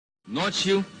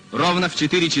Ночью, ровно в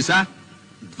 4 часа,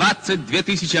 22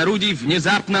 тысячи орудий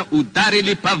внезапно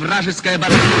ударили по вражеской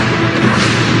обороне.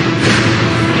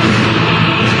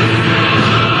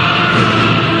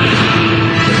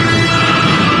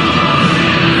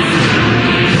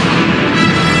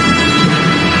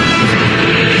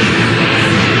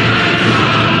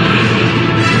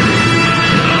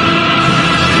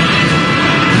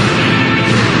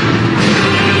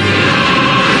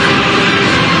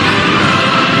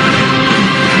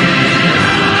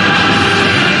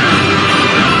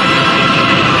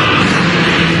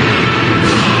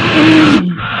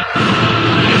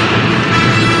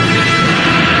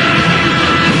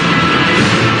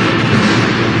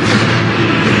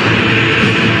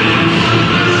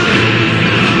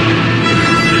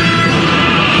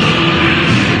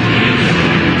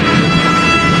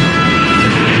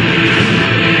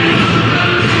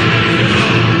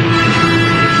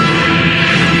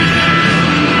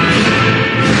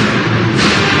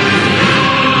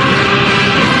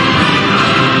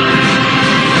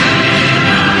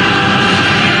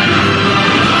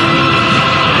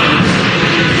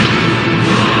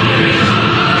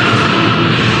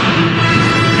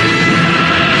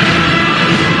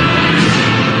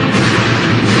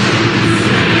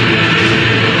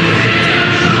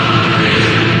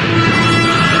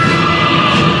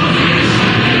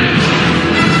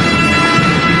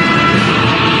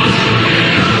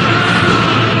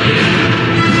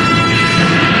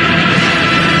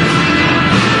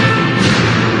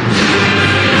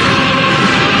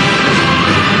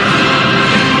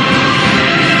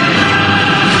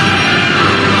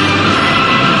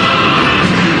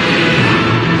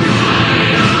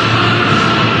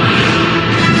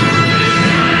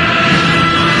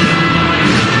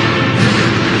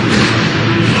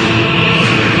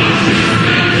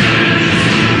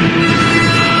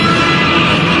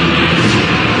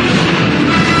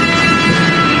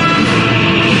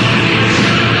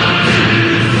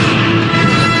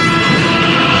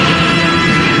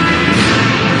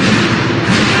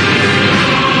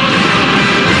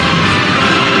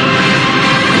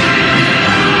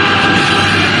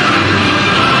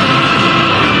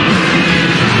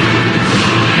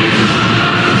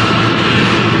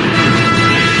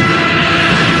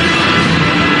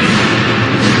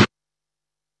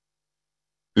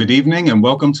 Good evening and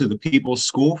welcome to the People's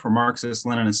School for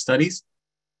Marxist-Leninist Studies.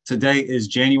 Today is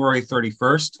January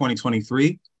 31st,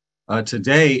 2023.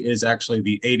 Today is actually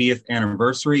the 80th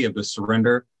anniversary of the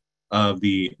surrender of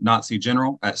the Nazi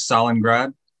general at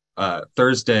Stalingrad.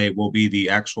 Thursday will be the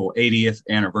actual 80th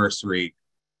anniversary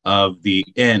of the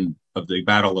end of the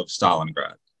Battle of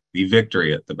Stalingrad, the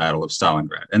victory at the Battle of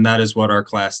Stalingrad. And that is what our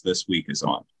class this week is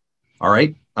on. All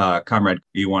right, Comrade,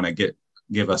 you want to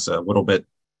give us a little bit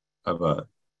of a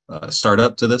start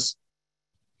up to this?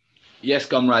 Yes,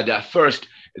 comrade. First,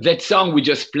 that song we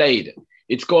just played,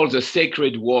 it's called The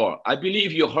Sacred War. I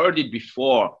believe you heard it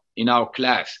before in our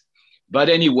class. But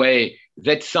anyway,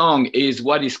 that song is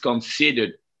what is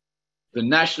considered the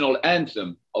national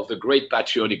anthem of the Great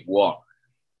Patriotic War.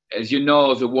 As you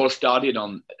know, the war started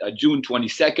on June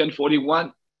 22nd,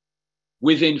 41.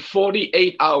 Within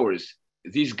 48 hours,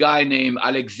 this guy named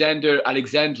Alexander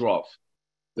Alexandrov,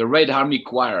 the Red Army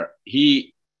Choir,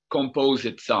 he composed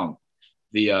that song,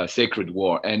 the Sacred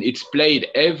War. And it's played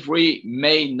every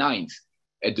May 9th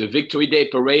at the Victory Day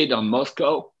Parade on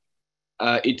Moscow.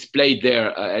 It's played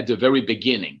there at the very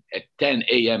beginning at 10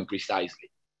 a.m. precisely.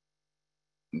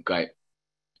 Okay.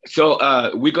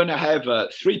 So we're going to have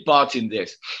 3 parts in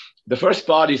this. The first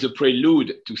part is a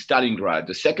prelude to Stalingrad.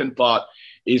 The second part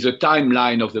is a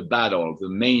timeline of the battle, the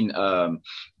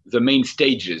main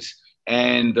stages.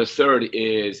 And the third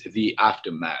is the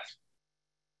aftermath.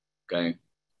 Okay,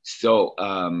 so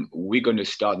we're going to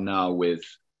start now with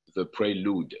the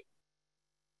prelude.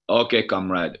 Okay,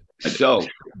 comrade. So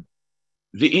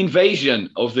the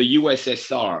invasion of the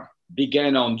USSR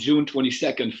began on June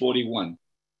 22nd, 41,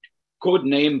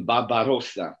 codenamed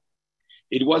Barbarossa.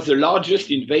 It was the largest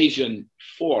invasion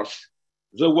force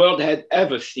the world had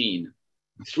ever seen.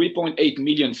 3.8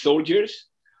 million soldiers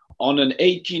on an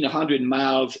 1,800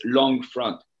 miles long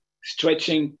front,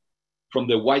 stretching from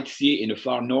the White Sea in the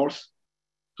far north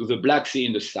to the Black Sea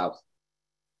in the south.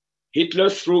 Hitler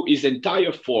threw his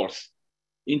entire force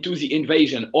into the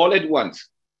invasion all at once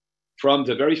from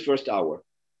the very first hour.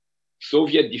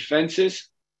 Soviet defenses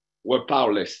were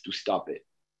powerless to stop it.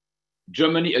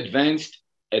 Germany advanced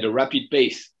at a rapid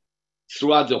pace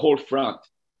throughout the whole front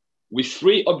with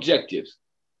 3 objectives: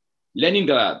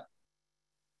 Leningrad,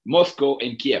 Moscow,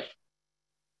 and Kiev.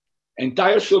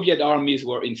 Entire Soviet armies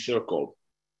were encircled.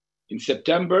 In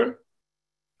September,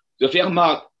 the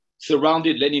Wehrmacht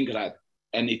surrounded Leningrad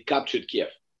and it captured Kiev.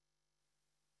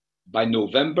 By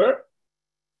November,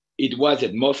 it was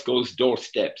at Moscow's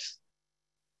doorsteps.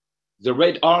 The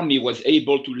Red Army was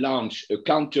able to launch a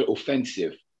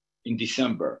counter-offensive in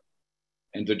December,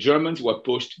 and the Germans were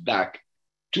pushed back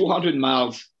 200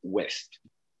 miles west.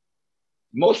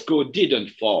 Moscow didn't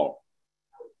fall.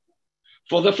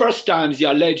 For the first time, the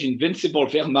alleged invincible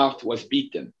Wehrmacht was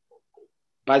beaten.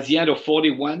 By the end of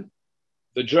 41,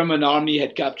 the German army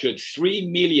had captured 3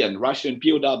 million Russian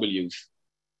POWs.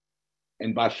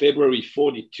 And by February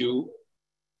 42,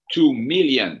 2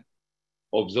 million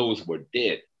of those were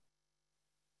dead.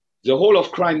 The whole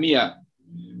of Crimea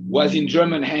was in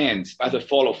German hands by the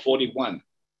fall of 41,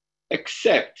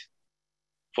 except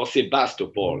for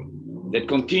Sebastopol, that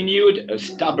continued a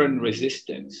stubborn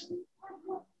resistance.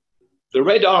 The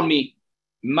Red Army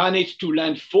managed to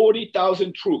land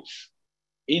 40,000 troops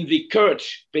in the Kerch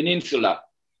Peninsula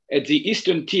at the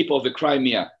eastern tip of the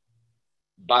Crimea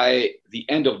by the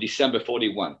end of December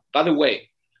 41. By the way,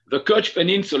 the Kerch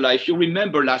Peninsula, if you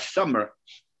remember last summer,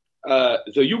 the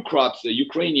Ukrops, the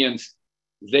Ukrainians,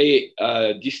 they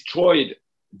destroyed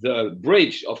the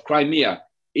bridge of Crimea.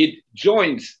 It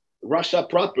joins Russia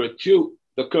proper to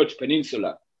the Kerch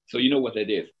Peninsula. So you know what that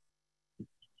is.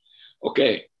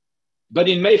 Okay. But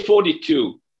in May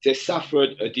 42, they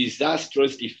suffered a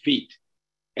disastrous defeat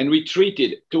and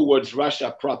retreated towards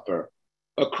Russia proper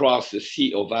across the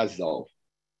Sea of Azov.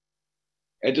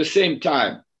 At the same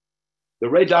time, the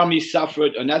Red Army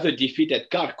suffered another defeat at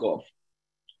Kharkov.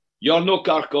 You all know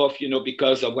Kharkov,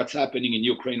 because of what's happening in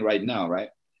Ukraine right now, right?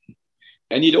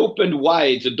 And it opened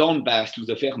wide the Donbass to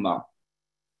the Wehrmacht.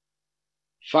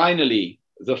 Finally,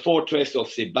 the fortress of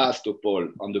Sebastopol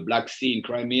on the Black Sea in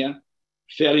Crimea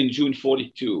fell in June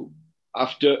 42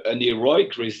 after an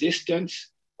heroic resistance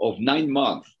of 9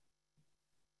 months.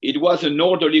 It was an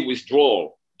orderly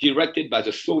withdrawal directed by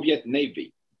the Soviet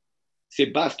Navy.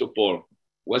 Sebastopol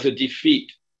was a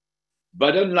defeat,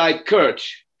 but unlike Kerch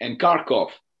and Kharkov,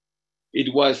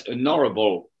 it was an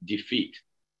honorable defeat.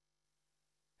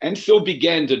 And so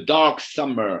began the dark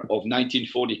summer of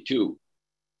 1942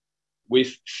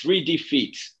 with 3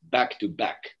 defeats back to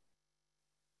back.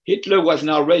 Hitler was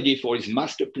now ready for his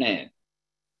master plan,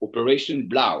 Operation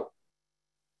Blau,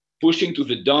 pushing to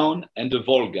the Don and the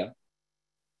Volga,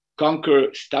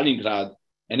 conquer Stalingrad,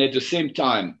 and at the same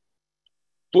time,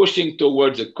 pushing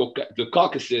towards the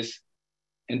Caucasus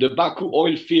and the Baku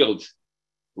oil fields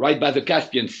right by the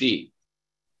Caspian Sea.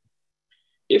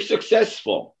 If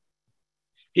successful,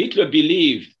 Hitler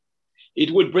believed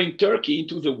it would bring Turkey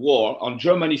into the war on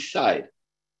Germany's side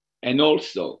and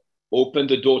also open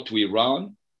the door to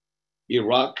Iran,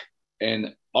 Iraq,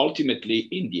 and ultimately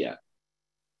India.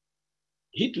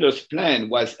 Hitler's plan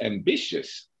was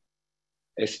ambitious,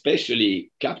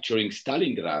 especially capturing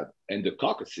Stalingrad and the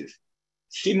Caucasus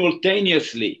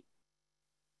simultaneously,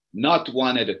 not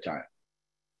one at a time.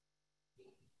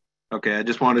 Okay, I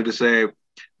just wanted to say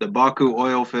the Baku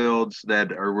oil fields that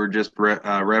were just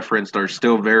referenced are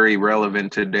still very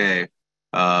relevant today.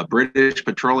 British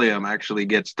Petroleum actually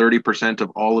gets 30% of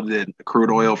all of the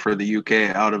crude oil for the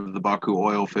UK out of the Baku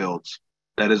oil fields.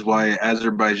 That is why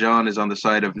Azerbaijan is on the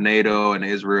side of NATO and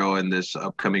Israel in this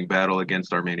upcoming battle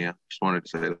against Armenia. Just wanted to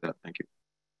say that. Thank you.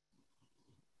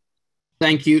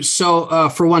 Thank you. So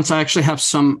for once, I actually have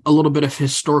a little bit of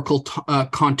historical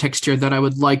context here that I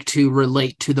would like to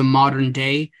relate to the modern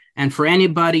day. And for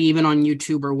anybody, even on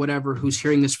YouTube or whatever, who's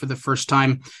hearing this for the first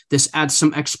time, this adds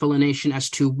some explanation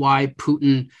as to why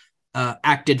Putin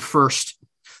acted first.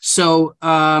 So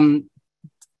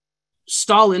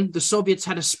Stalin, the Soviets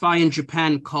had a spy in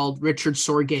Japan called Richard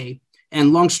Sorge.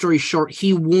 And long story short,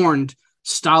 he warned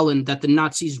Stalin that the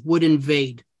Nazis would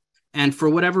invade. And for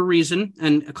whatever reason,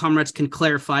 and comrades can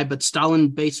clarify, but Stalin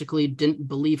basically didn't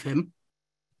believe him.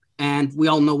 And we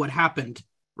all know what happened,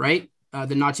 right?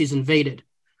 The Nazis invaded.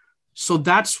 So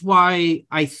that's why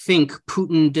I think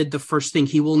Putin did the first thing.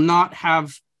 He will not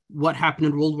have what happened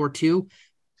in World War II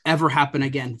ever happen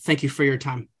again. Thank you for your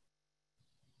time.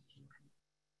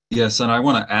 Yes, and I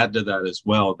want to add to that as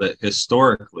well that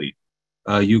historically,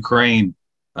 Ukraine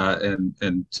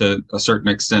and to a certain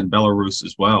extent Belarus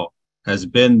as well has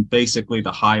been basically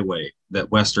the highway that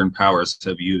Western powers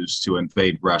have used to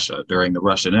invade Russia during the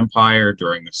Russian Empire,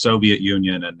 during the Soviet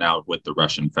Union, and now with the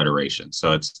Russian Federation.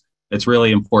 So it's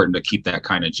really important to keep that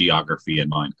kind of geography in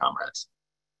mind, comrades.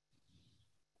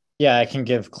 Yeah, I can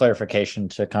give clarification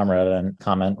to comrade and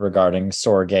comment regarding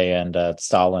Sorge and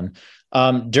Stalin.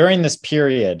 During this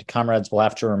period, comrades will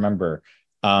have to remember,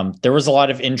 there was a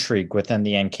lot of intrigue within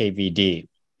the NKVD.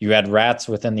 You had rats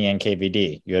within the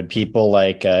NKVD. You had people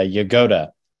like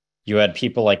Yagoda, You had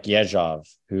people like Yezhov,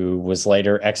 who was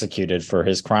later executed for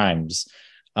his crimes.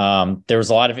 There was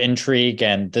a lot of intrigue,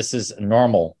 and this is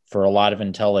normal for a lot of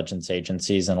intelligence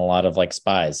agencies and a lot of like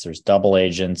spies. There's double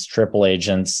agents, triple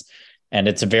agents, and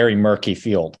it's a very murky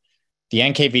field. The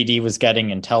NKVD was getting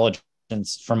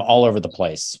intelligence from all over the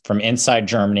place, from inside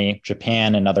Germany,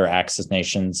 Japan, and other Axis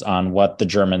nations on what the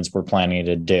Germans were planning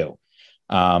to do.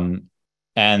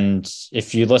 And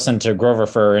if you listen to Grover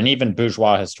Furr and even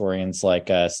bourgeois historians like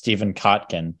Stephen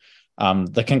Kotkin,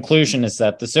 the conclusion is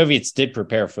that the Soviets did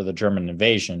prepare for the German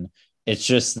invasion. It's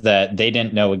just that they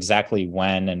didn't know exactly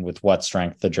when and with what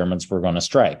strength the Germans were going to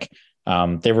strike.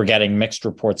 They were getting mixed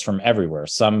reports from everywhere.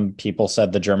 Some people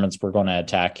said the Germans were going to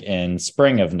attack in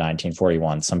spring of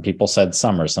 1941. Some people said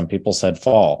summer. Some people said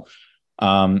fall.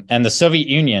 And the Soviet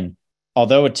Union,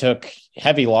 although it took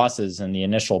heavy losses in the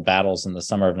initial battles in the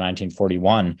summer of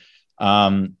 1941,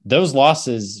 those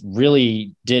losses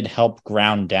really did help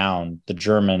ground down the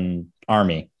German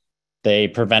army. They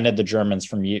prevented the Germans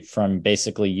from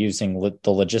basically using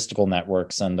the logistical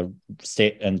networks and the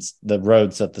state and the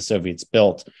roads that the Soviets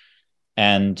built.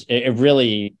 And it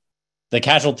really, the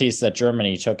casualties that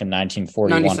Germany took in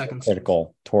 1941 were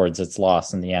critical towards its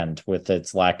loss in the end, with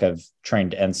its lack of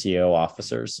trained NCO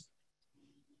officers.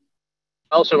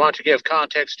 I also want to give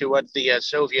context to what the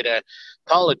Soviet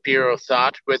Politburo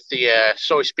thought, with the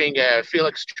source being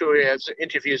Felix Turev's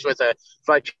interviews with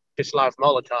Vyacheslav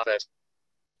Molotov,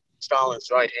 Stalin's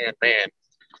right-hand man.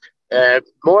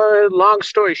 Long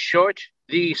story short,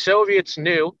 the Soviets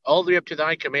knew all the way up to the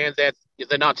high command that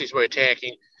the Nazis were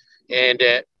attacking. And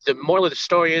the moral of the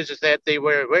story is that they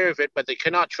were aware of it, but they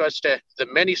could not trust the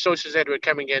many sources that were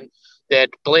coming in that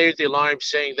blared the alarm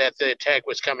saying that the attack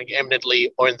was coming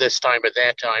imminently or in this time or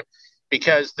that time,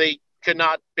 because they could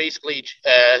not basically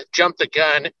jump the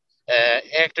gun,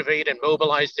 activate and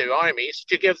mobilize their armies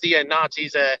to give the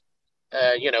Nazis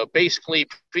basically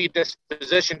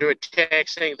predisposition to attack,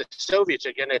 saying the Soviets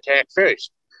are going to attack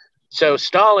first. So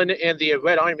Stalin and the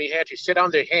Red Army had to sit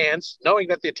on their hands, knowing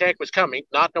that the attack was coming,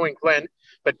 not knowing when,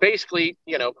 but basically,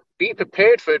 be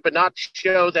prepared for it, but not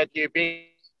show that you're being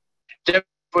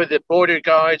for the border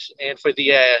guards and for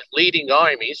the leading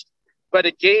armies. But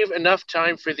it gave enough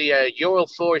time for the Ural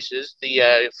forces,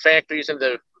 the factories in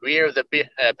the rear of the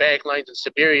back lines in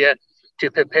Siberia, to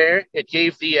prepare. It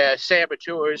gave the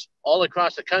saboteurs all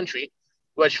across the country,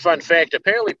 which, fun fact,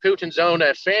 apparently Putin's own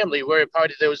family were a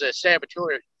part of those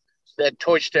saboteurs that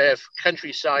torched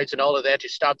countrysides and all of that to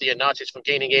stop the Nazis from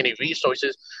gaining any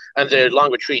resources and their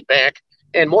long retreat back.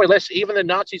 And more or less, even the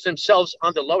Nazis themselves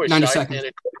on the lower side. Seconds. And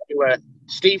according to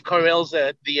Steve Carell's,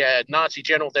 the Nazi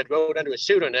general that wrote under a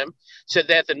pseudonym, said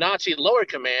that the Nazi lower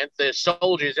command, the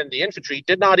soldiers and the infantry,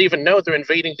 did not even know they're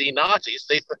invading the Nazis.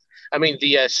 The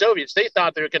Soviets, they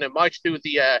thought they were going to march through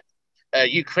the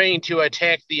Ukraine to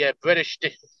attack the British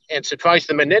and surprise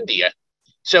them in India.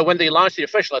 So when they launched the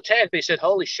official attack, they said,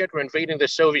 holy shit, we're invading the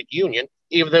Soviet Union,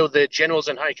 even though the generals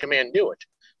in high command knew it.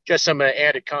 Just some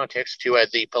added context to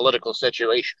the political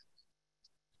situation.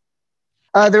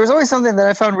 There was always something that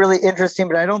I found really interesting,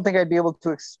 but I don't think I'd be able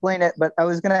to explain it. But I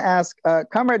was going to ask,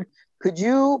 Comrade, could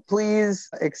you please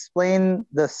explain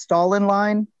the Stalin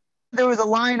line? There was a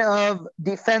line of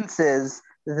defenses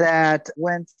that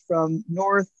went from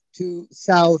north to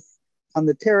south on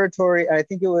the territory. I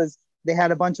think they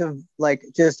had a bunch of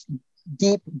just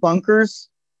deep bunkers.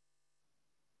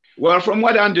 Well, from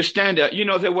what I understand,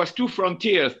 there was two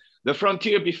frontiers, the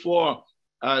frontier before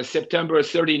September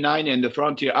 39 and the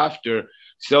frontier after.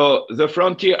 So the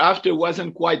frontier after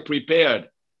wasn't quite prepared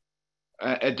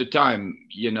at the time,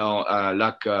 the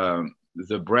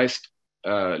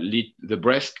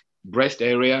Brest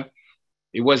area,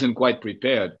 it wasn't quite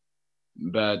prepared.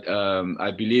 But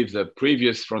I believe the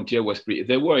previous frontier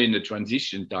they were in the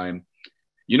transition time.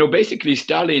 Basically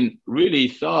Stalin really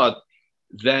thought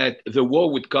that the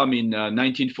war would come in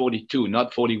 1942,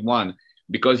 not 41,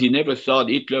 because he never thought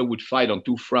Hitler would fight on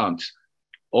two fronts.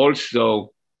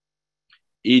 Also,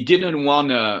 he didn't want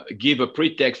to give a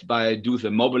pretext by do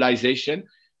the mobilization,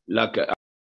 like I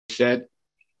said,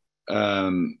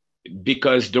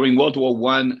 because during World War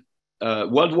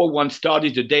I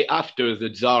started the day after the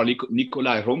Tsar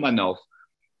Nikolai Romanov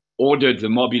ordered the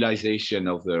mobilization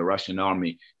of the Russian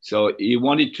army. So he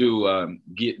wanted to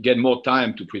get more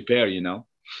time to prepare,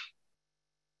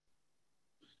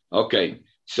 Okay,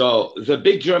 so the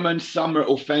big German summer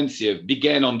offensive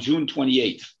began on June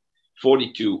 28th,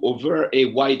 42, over a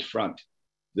wide front.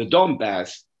 The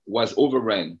Donbass was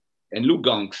overrun and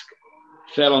Lugansk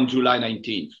fell on July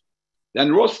 19th.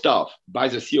 Then Rostov by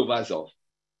the Sea of Azov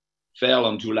fell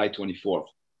on July 24th.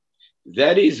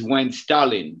 That is when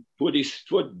Stalin put his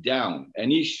foot down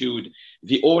and issued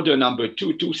the order number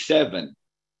 227,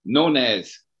 known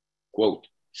as, quote,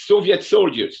 Soviet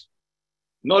soldiers,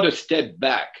 not a step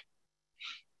back.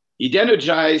 It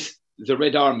energized the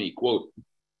Red Army, quote,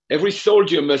 every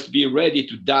soldier must be ready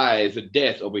to die the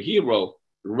death of a hero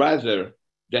rather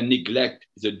than neglect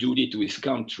the duty to his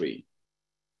country.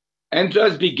 And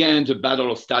thus began the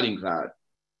Battle of Stalingrad.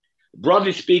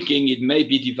 Broadly speaking, it may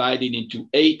be divided into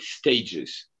 8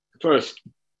 stages. First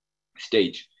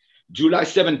stage, July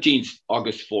 17th,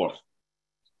 August 4th.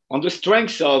 On the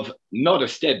strength of not a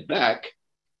step back,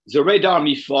 the Red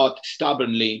Army fought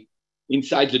stubbornly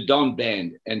inside the Don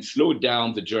Band and slowed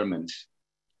down the Germans,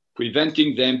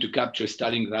 preventing them to capture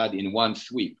Stalingrad in one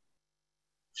sweep.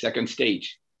 Second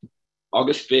stage,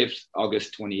 August 5th,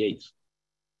 August 28th.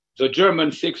 The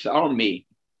German Sixth Army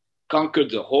conquered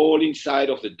the whole inside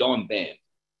of the Don Band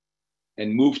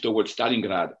and moved towards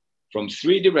Stalingrad from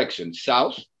 3 directions,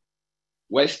 south,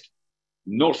 west,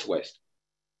 northwest.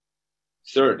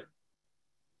 Third,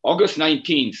 August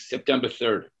 19th, September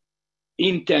 3rd,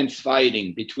 intense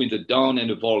fighting between the Don and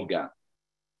the Volga.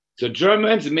 The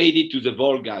Germans made it to the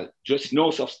Volga just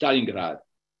north of Stalingrad.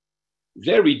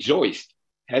 They rejoiced,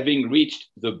 having reached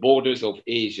the borders of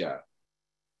Asia.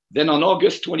 Then on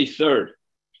August 23rd,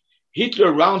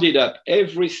 Hitler rounded up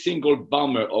every single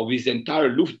bomber of his entire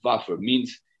Luftwaffe,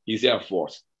 means his Air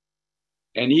Force,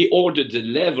 and he ordered the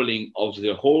leveling of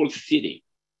the whole city.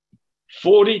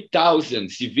 40,000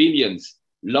 civilians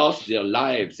lost their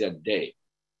lives that day,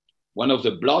 one of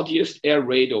the bloodiest air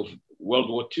raids of World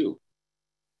War II.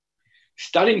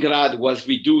 Stalingrad was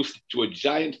reduced to a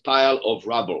giant pile of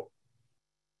rubble.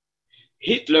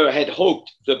 Hitler had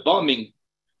hoped the bombing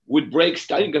would break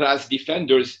Stalingrad's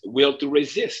defenders' will to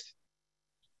resist.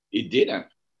 It didn't.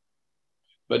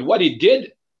 But what it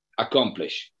did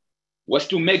accomplish was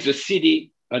to make the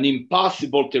city an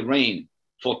impossible terrain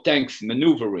for tanks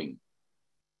maneuvering.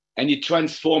 And it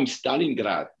transformed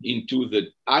Stalingrad into the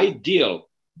ideal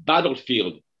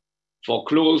battlefield for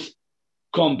close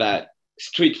combat,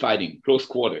 street fighting, close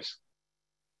quarters.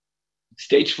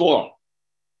 Stage 4,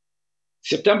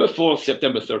 September 4th,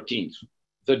 September 13th.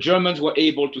 The Germans were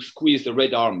able to squeeze the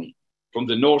Red Army from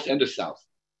the north and the south.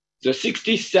 The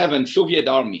 67th Soviet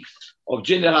Army of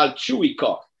General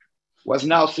Chuikov was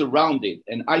now surrounded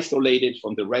and isolated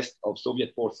from the rest of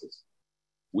Soviet forces,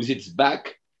 with its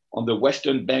back on the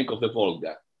western bank of the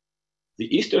Volga.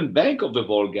 The eastern bank of the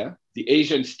Volga, the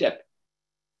Asian steppe,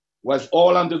 was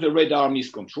all under the Red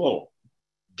Army's control.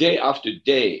 Day after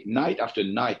day, night after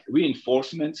night,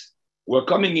 reinforcements were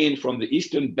coming in from the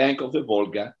eastern bank of the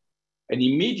Volga and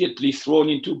immediately thrown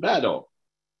into battle.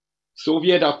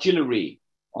 Soviet artillery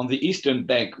on the eastern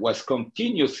bank was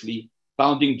continuously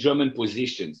pounding German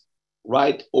positions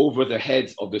right over the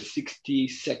heads of the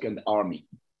 62nd Army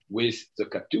with the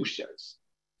Katyushas.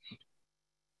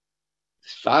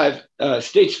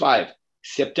 Stage 5,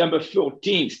 September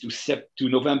 14th to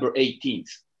November 18th.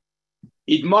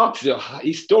 It marks the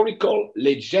historical,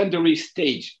 legendary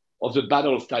stage of the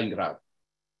Battle of Stalingrad,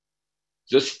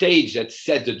 the stage that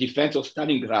set the defense of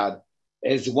Stalingrad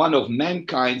as one of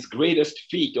mankind's greatest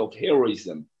feat of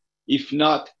heroism, if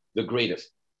not the greatest.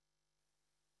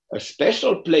 A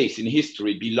special place in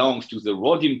history belongs to the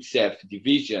Rodimtsev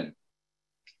division.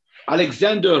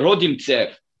 Alexander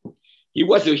Rodimtsev, he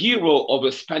was a hero of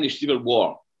the Spanish Civil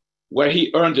War, where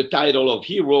he earned the title of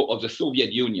Hero of the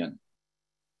Soviet Union.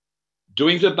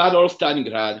 During the Battle of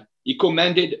Stalingrad, he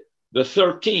commanded the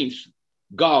 13th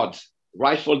Guards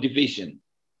Rifle Division,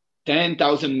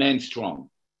 10,000 men strong.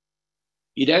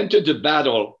 It entered the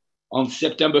battle on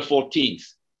September 14th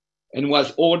and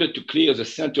was ordered to clear the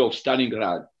center of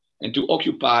Stalingrad and to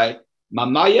occupy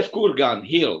Mamayev Kurgan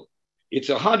Hill. It's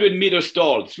 100 meters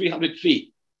tall, 300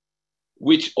 feet,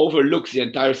 which overlooks the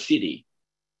entire city.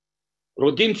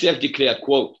 Rodimtsev declared,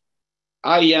 quote,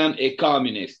 I am a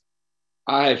communist.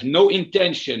 I have no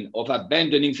intention of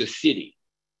abandoning the city.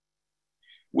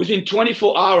 Within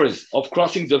 24 hours of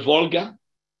crossing the Volga,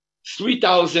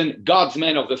 3,000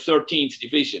 guardsmen of the 13th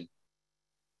Division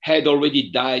had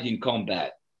already died in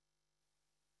combat.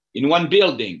 In one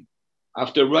building,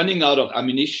 after running out of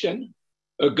ammunition,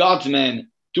 a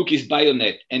guardsman took his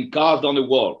bayonet and carved on the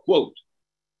wall, quote,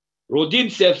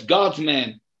 Rodimtsev's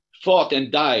guardsmen fought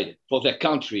and died for their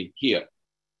country here.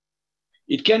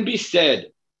 It can be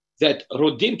said that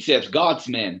Rodimtsev's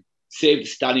guardsmen saved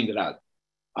Stalingrad.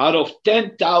 Out of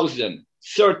 10,000,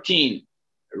 13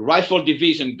 Rifle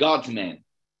Division guardsmen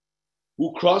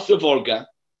who crossed the Volga,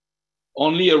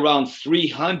 only around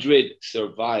 300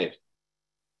 survived.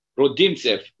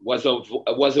 Rodimtsev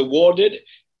was awarded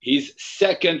his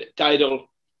second title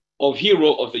of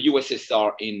hero of the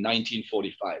USSR in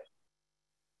 1945.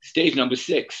 Stage number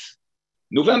 6,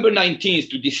 November 19th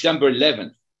to December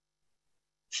 11th,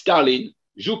 Stalin,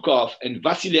 Zhukov, and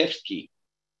Vasilevsky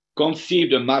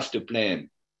conceived a master plan.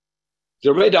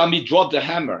 The Red Army dropped the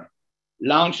hammer,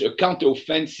 launched a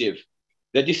counteroffensive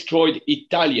that destroyed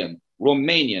Italian,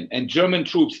 Romanian, and German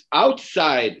troops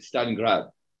outside Stalingrad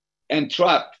and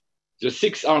trapped the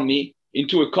Sixth Army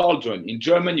into a cauldron. In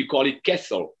German, you call it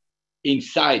Kessel,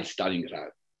 inside Stalingrad.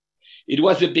 It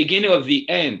was the beginning of the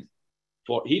end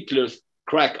for Hitler's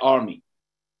crack army.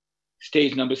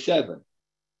 Stage number 7,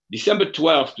 December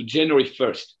 12th to January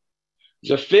 1st,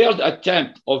 the failed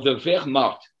attempt of the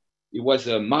Wehrmacht, it was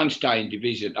a Manstein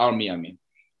division army,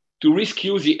 to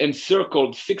rescue the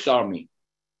encircled Sixth Army,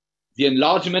 the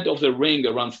enlargement of the ring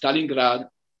around Stalingrad,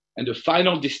 and the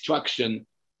final destruction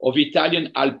of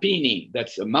Italian Alpini,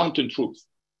 that's mountain troops,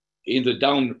 in the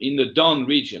Don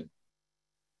region.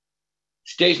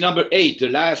 Stage number 8, the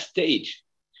last stage,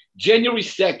 January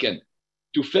 2nd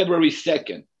to February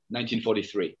 2nd,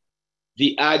 1943,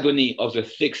 the agony of the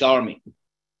Sixth Army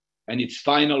and its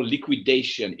final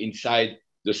liquidation inside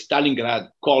the Stalingrad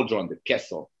cauldron, the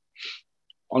Kessel.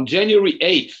 On January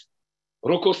 8th,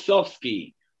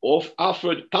 Rokossovsky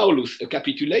offered Paulus a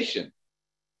capitulation.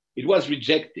 It was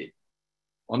rejected.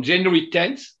 On January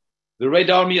 10th, the Red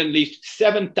Army unleashed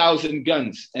 7,000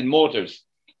 guns and mortars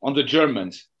on the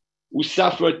Germans, who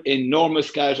suffered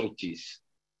enormous casualties.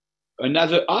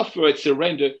 Another offer at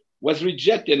surrender was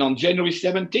rejected on January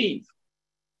 17th.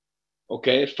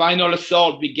 Okay, final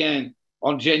assault began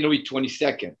on January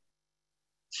 22nd.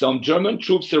 Some German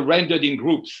troops surrendered in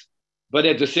groups, but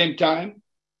at the same time,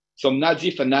 some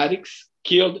Nazi fanatics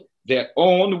killed their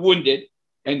own wounded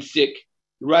and sick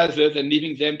rather than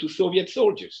leaving them to Soviet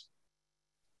soldiers.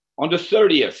 On the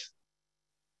 30th,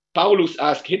 Paulus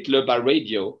asked Hitler by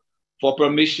radio for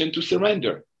permission to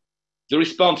surrender. The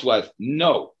response was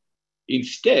no.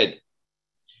 Instead,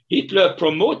 Hitler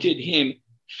promoted him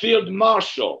Field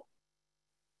Marshal.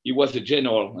 He was a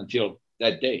general until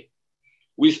that day,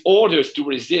 with orders to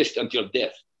resist until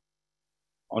death.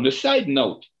 On a side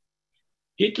note,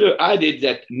 Hitler added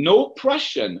that no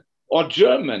Prussian or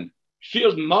German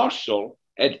field marshal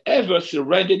had ever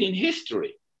surrendered in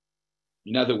history.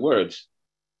 In other words,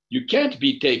 you can't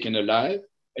be taken alive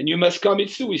and you must commit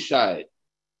suicide,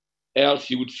 else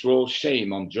you would throw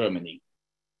shame on Germany.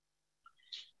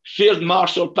 Field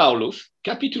Marshal Paulus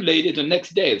capitulated the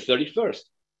next day, the 31st.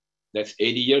 That's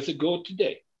 80 years ago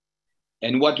today.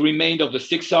 And what remained of the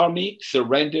Sixth Army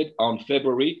surrendered on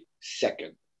February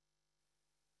 2nd.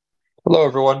 Hello,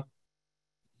 everyone.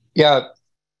 Yeah,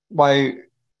 my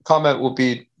comment will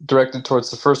be directed towards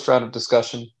the first round of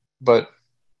discussion, but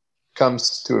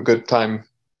comes to a good time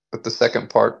with the second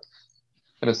part.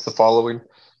 And it's the following,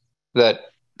 that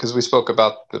because we spoke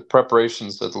about the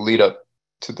preparations of the lead up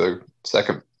to the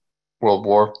Second World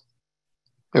War,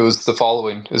 it was the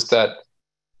following, is that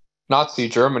Nazi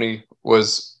Germany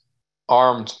was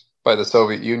armed by the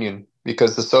Soviet Union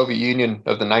because the Soviet Union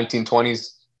of the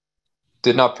 1920s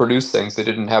did not produce things. They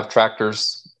didn't have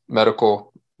tractors,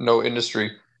 medical, no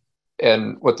industry.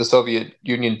 And what the Soviet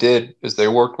Union did is they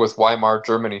worked with Weimar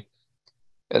Germany,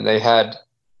 and they had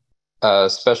a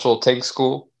special tank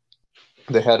school.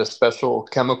 They had a special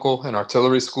chemical and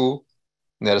artillery school.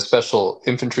 And they had a special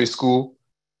infantry school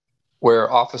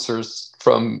where officers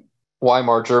from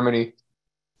Weimar Germany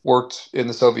worked in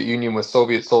the Soviet Union with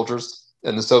Soviet soldiers,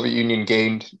 and the Soviet Union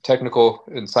gained technical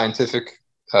and scientific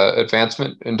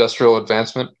advancement, industrial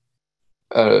advancement.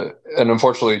 And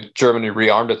unfortunately, Germany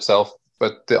rearmed itself.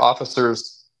 But the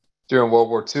officers during World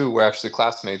War II were actually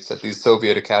classmates at these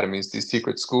Soviet academies, these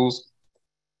secret schools.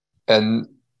 And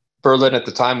Berlin at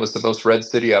the time was the most red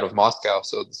city out of Moscow.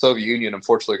 So the Soviet Union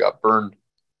unfortunately got burned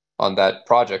on that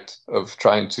project of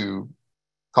trying to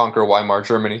conquer Weimar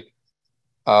Germany.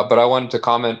 But I wanted to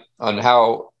comment on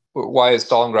why is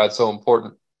Stalingrad so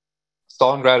important?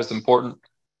 Stalingrad is important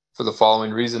for the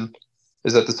following reason,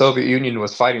 is that the Soviet Union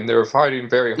was fighting. They were fighting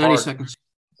very hard 90 seconds.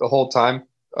 the whole time.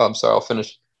 I'm sorry, I'll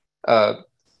finish.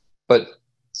 But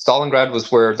Stalingrad was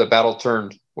where the battle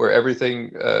turned, where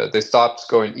everything, they stopped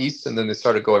going east and then they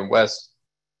started going west.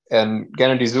 And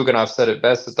Gennady Zyuganov said it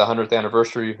best at the 100th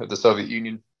anniversary of the Soviet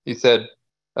Union. He said,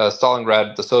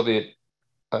 Stalingrad, the Soviet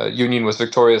Union was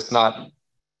victorious not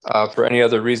for any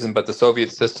other reason but the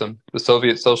Soviet system, the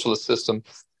Soviet socialist system,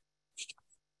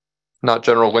 not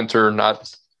General Winter,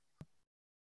 not...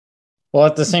 Well,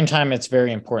 at the same time, it's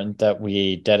very important that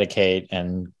we dedicate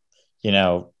and,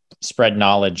 spread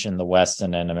knowledge in the West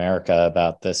and in America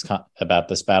about this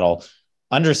battle.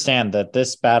 Understand that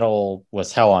this battle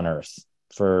was hell on earth.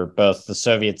 for both the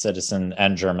Soviet citizen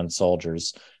and German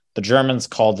soldiers. The Germans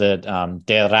called it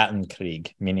Der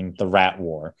Rattenkrieg, meaning the rat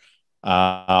war.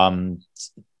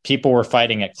 People were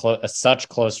fighting at such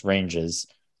close ranges.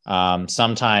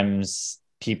 Sometimes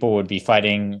people would be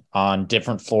fighting on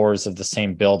different floors of the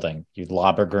same building. You'd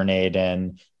lob a grenade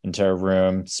into a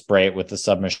room, spray it with the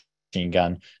submachine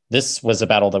gun. This was a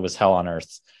battle that was hell on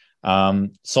earth.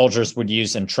 Soldiers would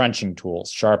use entrenching tools,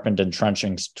 sharpened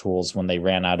entrenching tools, when they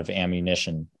ran out of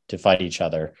ammunition to fight each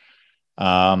other.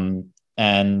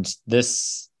 And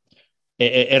this,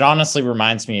 it honestly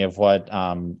reminds me of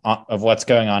what's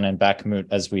going on in Bakhmut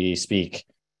as we speak.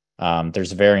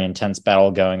 There's a very intense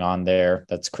battle going on there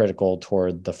that's critical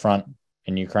toward the front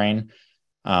in Ukraine.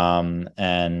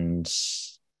 And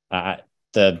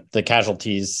the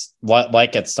casualties,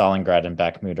 like at Stalingrad and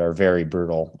Bakhmut, are very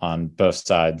brutal on both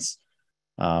sides.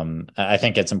 I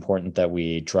think it's important that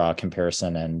we draw a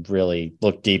comparison and really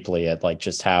look deeply at like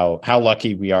just how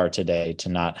lucky we are today to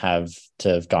not have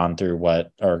gone through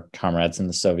what our comrades in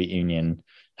the Soviet Union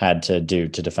had to do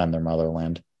to defend their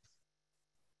motherland.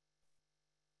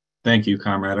 Thank you,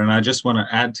 comrade. And I just want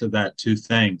to add to that two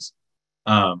things.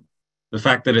 The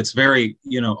fact that it's very,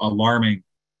 alarming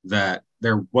that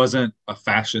there wasn't a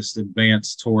fascist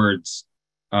advance towards,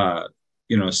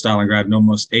 Stalingrad in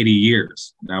almost 80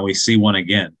 years. Now we see one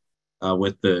again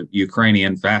with the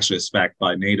Ukrainian fascists backed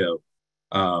by NATO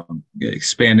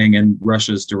expanding in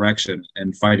Russia's direction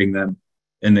and fighting them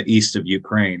in the east of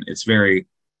Ukraine. It's very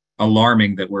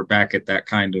alarming that we're back at that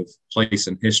kind of place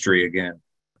in history again.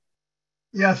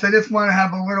 Yes, I just want to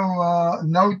have a little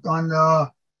note on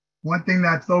one thing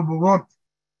that's overlooked.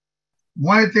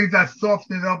 One of the things that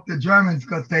softened up the Germans,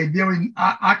 because they really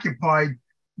occupied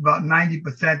about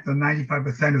 90% or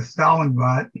 95% of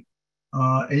Stalingrad,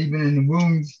 even in the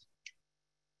rooms.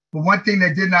 But one thing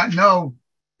they did not know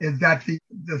is that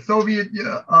the Soviet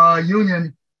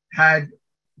Union had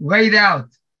laid out,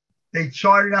 they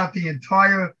charted out the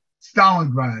entire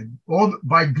Stalingrad, all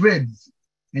by grids,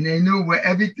 and they knew where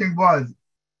everything was.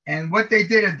 And what they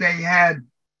did is they had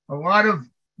a lot of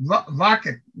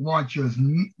rocket launchers,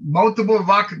 multiple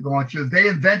rocket launchers. They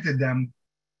invented them,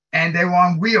 and they were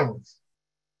on wheels.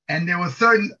 And there were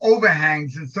certain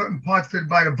overhangs in certain parts of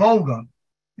by the Volga.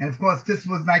 And of course, this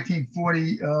was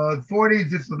 1940s.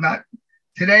 This was not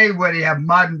today, where they have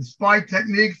modern spy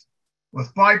techniques or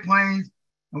spy planes.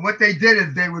 And what they did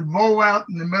is they would roll out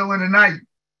in the middle of the night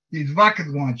these rocket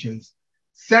launchers,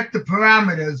 set the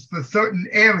parameters for certain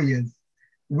areas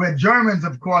where Germans,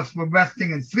 of course, were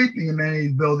resting and sleeping in many of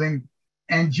these buildings,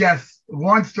 and just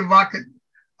launched the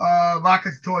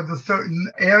rockets towards a certain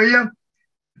area.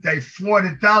 They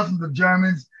slaughtered thousands of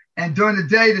Germans, and during the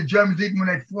day, the Germans, even when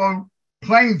they flew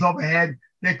planes overhead,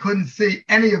 they couldn't see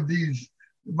any of these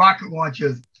rocket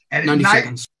launchers. And at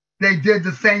night, they did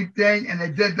the same thing, and they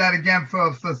did that again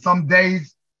for some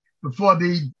days before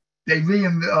they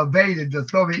reinvaded. The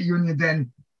Soviet Union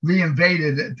then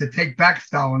reinvaded to take back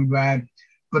Stalingrad.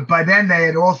 But by then, they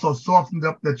had also softened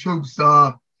up the troops,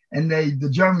 and the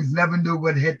Germans never knew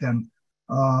what hit them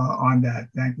on that.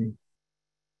 Thank you.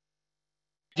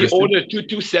 The Order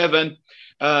 227,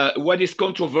 what is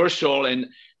controversial, and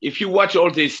if you watch all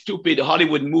this stupid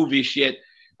Hollywood movie shit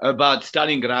about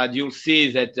Stalingrad, you'll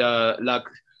see that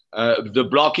the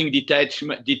blocking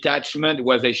detachment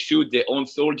where they shoot their own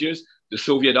soldiers, the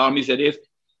Soviet armies that is,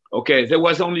 okay, there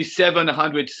was only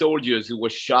 700 soldiers who were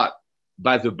shot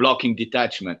by the blocking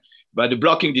detachment. But the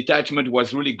blocking detachment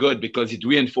was really good because it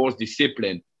reinforced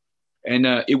discipline. And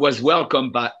it was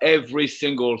welcomed by every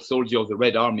single soldier of the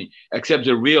Red Army, except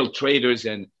the real traitors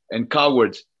and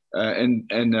cowards. And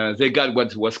they got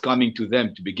what was coming to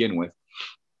them to begin with.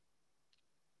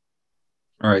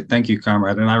 All right. Thank you,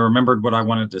 comrade. And I remembered what I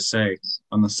wanted to say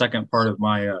on the second part of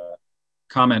my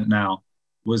comment now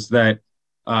was that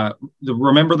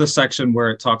remember the section where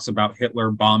it talks about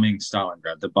Hitler bombing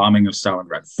Stalingrad, the bombing of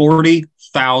Stalingrad.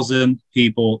 40,000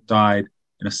 people died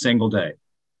in a single day.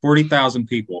 40,000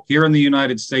 people. Here in the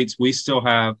United States, we still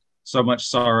have so much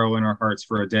sorrow in our hearts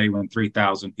for a day when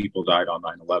 3,000 people died on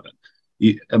 9/11.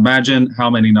 Imagine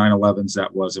how many 9/11s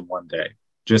that was in one day.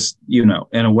 Just, in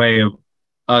a way of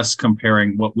us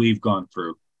comparing what we've gone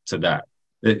through to that.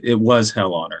 It was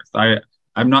hell on earth.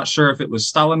 I'm not sure if it was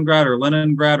Stalingrad or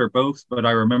Leningrad or both, but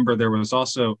I remember there was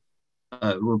also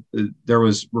there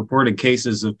was reported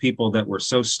cases of people that were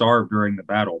so starved during the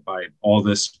battle by all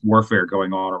this warfare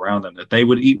going on around them that they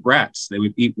would eat rats, they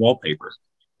would eat wallpaper.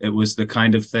 It was the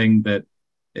kind of thing that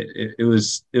it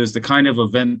was the kind of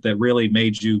event that really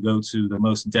made you go to the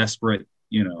most desperate,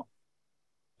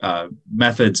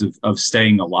 methods of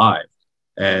staying alive.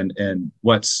 And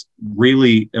what's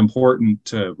really important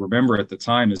to remember at the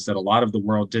time is that a lot of the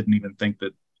world didn't even think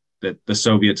that the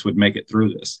Soviets would make it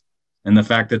through this. And the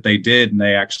fact that they did, and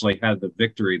they actually had the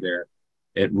victory there,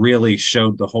 it really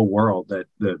showed the whole world that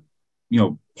the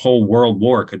whole world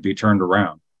war could be turned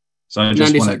around. So I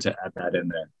just wanted to add that in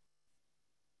there.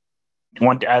 I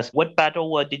want to ask, what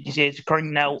battle did you say is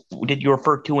occurring now? Did you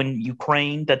refer to in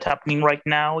Ukraine that's happening right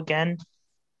now again?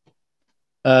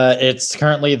 It's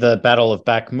currently the Battle of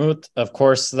Bakhmut. Of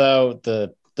course, though,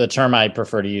 the term I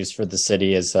prefer to use for the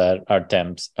city is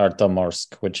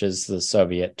Artemorsk, which is the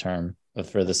Soviet term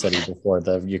for the city before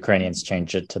the Ukrainians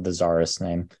changed it to the Tsarist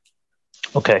name.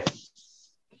 Okay.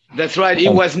 That's right.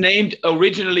 It was named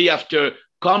originally after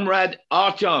Comrade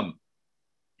Artem.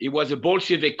 He was a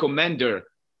Bolshevik commander.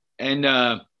 And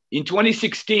in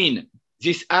 2016,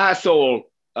 this asshole,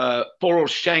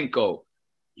 Poroshenko,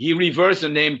 he reversed the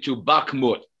name to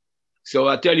Bakhmut. So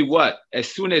I tell you what, as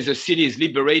soon as the city is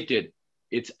liberated,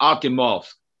 it's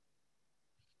Artemovsk.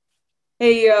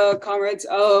 Hey, comrades.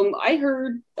 I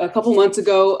heard a couple months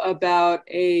ago about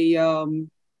a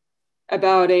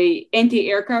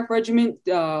anti-aircraft regiment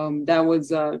that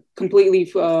was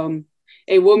completely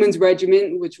a women's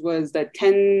regiment, which was the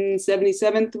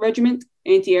 1077th Regiment,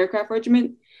 anti-aircraft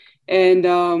regiment. And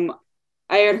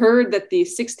I had heard that the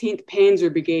 16th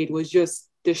Panzer Brigade was just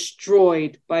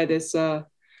destroyed by this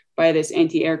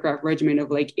anti-aircraft regiment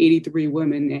of like 83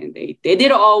 women. And they did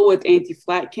it all with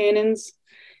anti-flat cannons.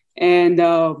 And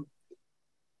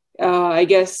I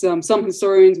guess some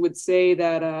historians would say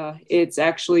that it's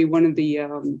actually one of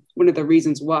the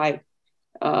reasons why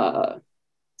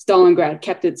Stalingrad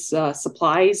kept its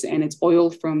supplies and its oil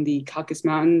from the Caucasus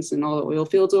Mountains and all the oil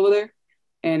fields over there.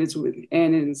 And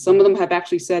some of them have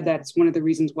actually said that it's one of the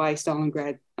reasons why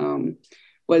Stalingrad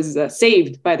was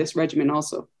saved by this regiment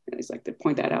also. And I'd like to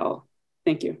point that out.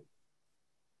 Thank you.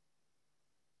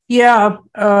 Yeah,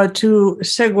 to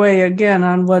segue again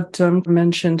on what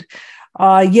mentioned,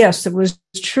 yes, it was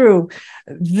true.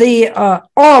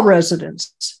 All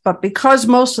residents, but because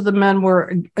most of the men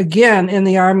were, again, in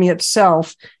the army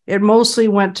itself, it mostly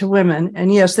went to women.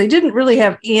 And yes, they didn't really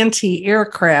have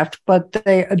anti-aircraft, but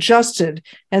they adjusted.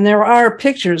 And there are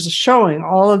pictures showing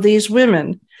all of these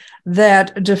women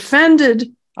that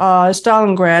defended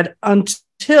Stalingrad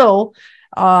until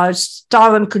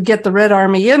Stalin could get the Red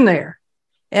Army in there.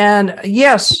 And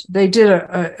yes, they did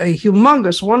a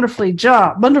humongous, wonderful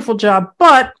job,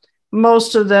 but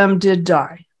most of them did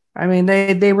die. I mean,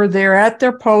 they were there at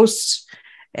their posts,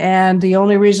 and the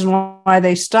only reason why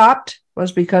they stopped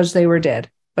was because they were dead.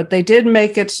 But they did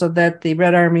make it so that the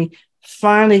Red Army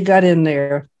finally got in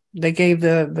there. They gave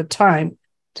the time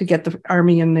to get the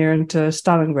army in there into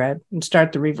Stalingrad and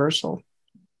start the reversal.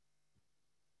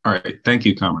 All right. Thank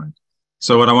you, Comrade.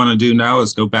 So what I want to do now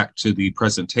is go back to the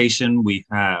presentation. We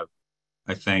have,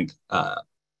 I think,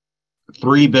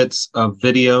 3 bits of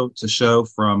video to show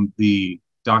from the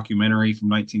documentary from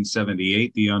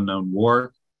 1978, The Unknown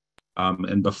War.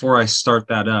 And before I start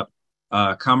that up,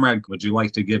 Comrade, would you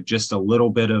like to give just a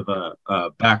little bit of a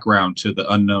background to the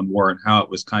Unknown War and how it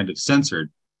was kind of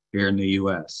censored here in the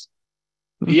U.S.?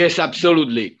 Yes,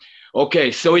 absolutely.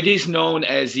 Okay, so it is known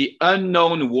as the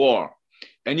Unknown War.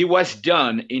 And it was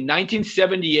done in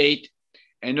 1978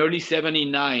 and early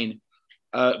 79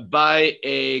 by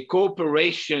a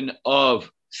cooperation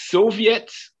of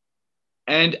Soviets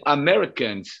and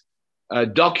Americans,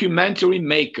 documentary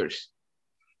makers.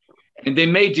 And they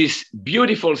made this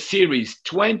beautiful series,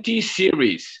 20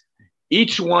 series,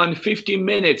 each one 15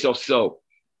 minutes or so,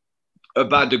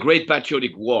 about the Great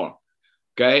Patriotic War,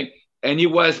 okay? And it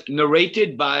was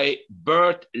narrated by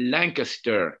Burt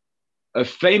Lancaster, a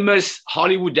famous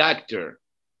Hollywood actor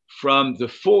from the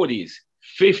 40s,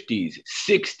 50s,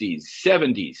 60s,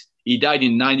 70s. He died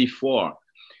in 94.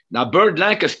 Now, Burt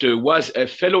Lancaster was a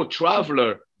fellow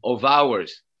traveler of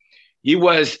ours. He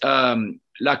was,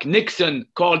 like Nixon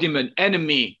called him, an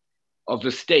enemy of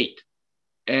the state.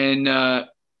 And at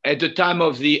the time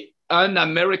of the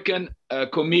Un-American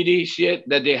committee shit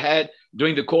that they had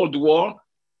during the Cold War,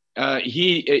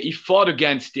 he fought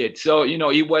against it. So,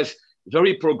 he was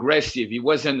very progressive. He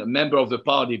wasn't a member of the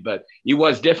party, but he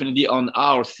was definitely on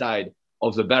our side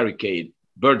of the barricade,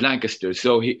 Burt Lancaster.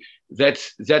 So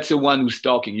that's the one who's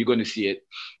talking. You're going to see it.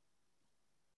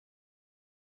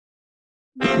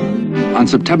 On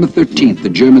September 13th, the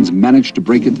Germans managed to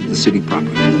break into the city proper.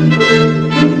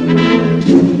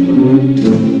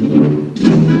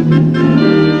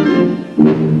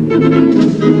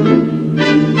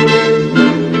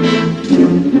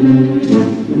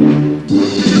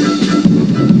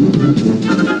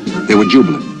 They were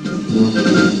jubilant.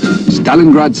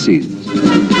 Stalingrad seized.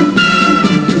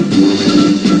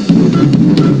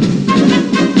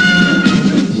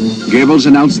 Goebbels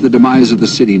announced the demise of the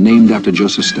city named after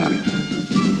Joseph Stalin.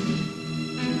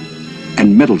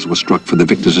 And medals were struck for the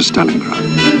victors of Stalingrad.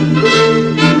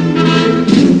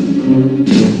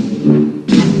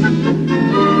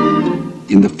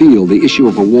 In the field, the issue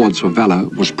of awards for valor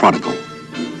was prodigal.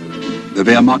 The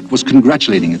Wehrmacht was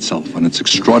congratulating itself on its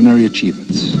extraordinary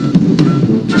achievements.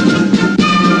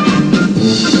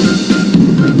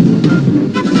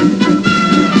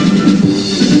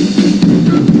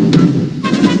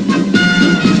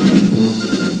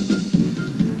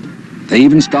 They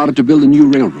even started to build a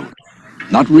new railroad,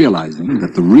 not realizing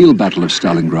that the real Battle of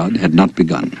Stalingrad had not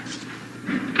begun.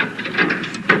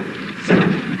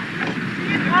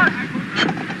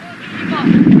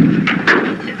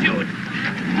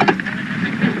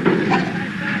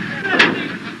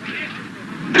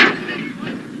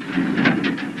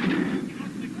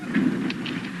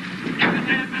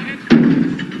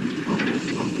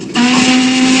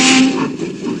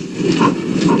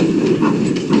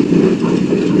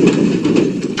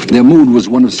 Their mood was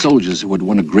one of soldiers who had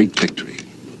won a great victory.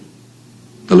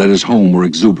 The letters home were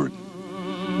exuberant.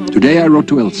 Today I wrote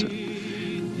to Elsa.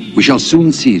 We shall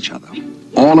soon see each other.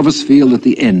 All of us feel that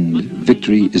the end,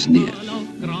 victory, is near.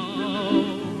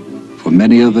 For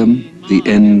many of them, the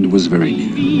end was very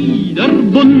near.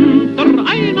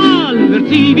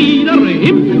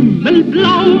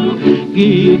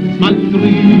 Geht's mal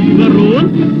drüber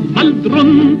und mal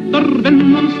drunter,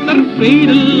 wenn uns der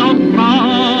Friedel auch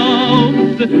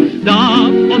braucht.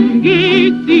 Davon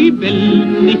geht die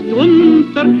Welt nicht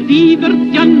unter, die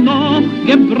wird ja noch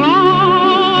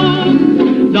gebraucht.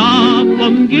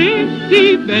 Davon geht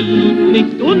die Welt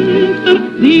nicht unter,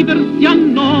 die wird ja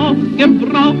noch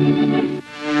gebraucht.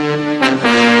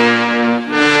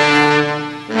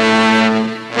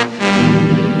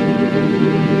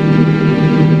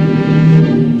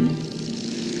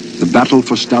 The battle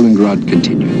for Stalingrad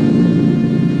continued.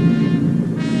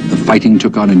 The fighting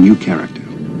took on a new character.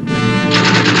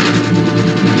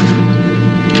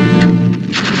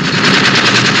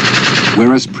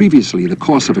 Whereas previously the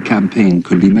course of a campaign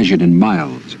could be measured in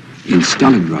miles, in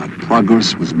Stalingrad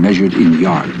progress was measured in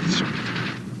yards.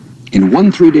 In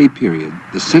one 3-day period,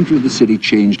 the center of the city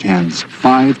changed hands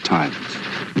 5 times.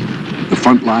 The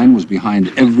front line was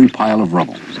behind every pile of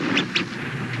rubble.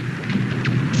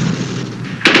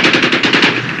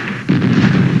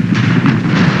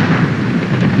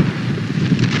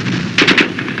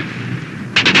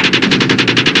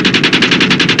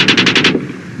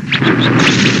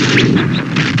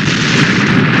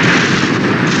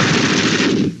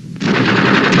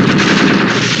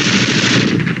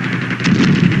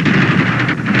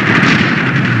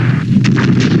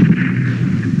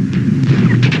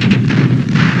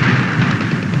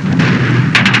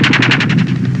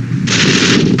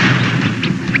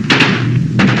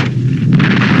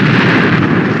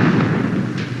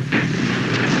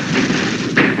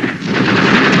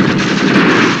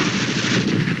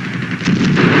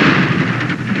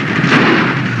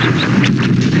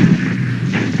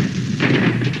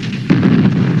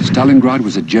 Stalingrad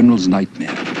was a general's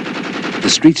nightmare. The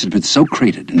streets had been so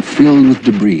crated and filled with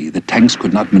debris that tanks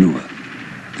could not maneuver.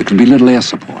 There could be little air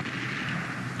support.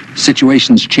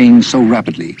 Situations changed so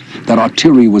rapidly that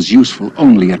artillery was useful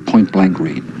only at point-blank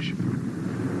range.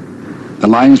 The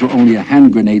lines were only a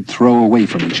hand grenade throw away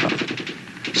from each other,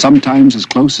 sometimes as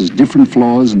close as different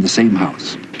floors in the same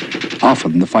house.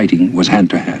 Often the fighting was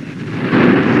hand-to-hand.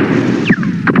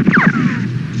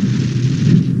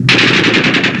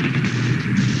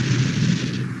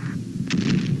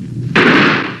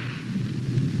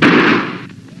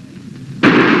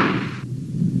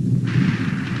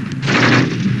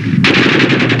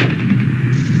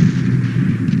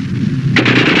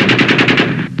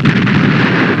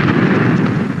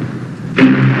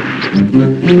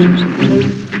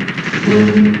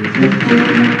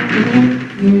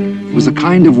 It was a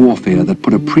kind of warfare that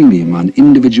put a premium on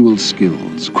individual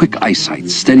skills, quick eyesight,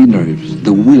 steady nerves,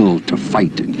 the will to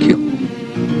fight and kill.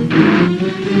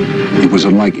 It was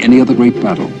unlike any other great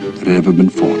battle that had ever been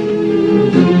fought.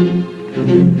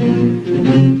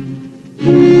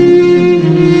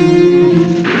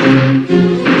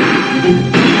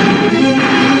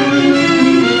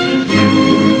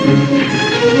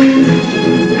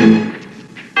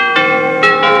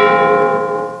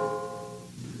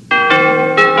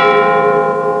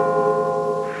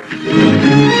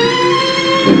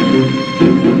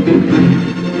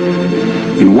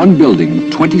 In one building,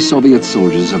 20 Soviet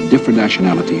soldiers of different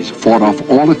nationalities fought off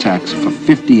all attacks for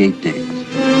 58 days.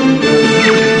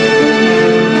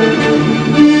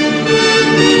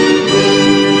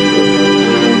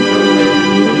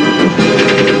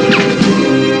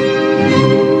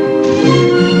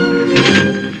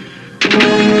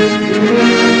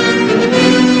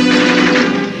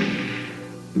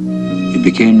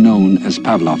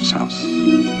 Pavlov's house.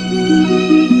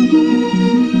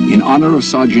 In honor of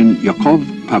Sergeant Yakov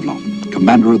Pavlov,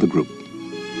 commander of the group.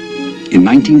 In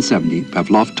 1970,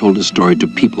 Pavlov told a story to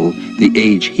people the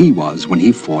age he was when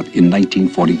he fought in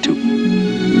 1942.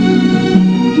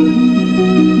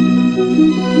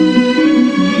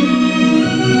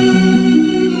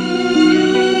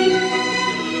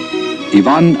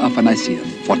 Ivan Afanasyev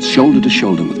fought shoulder to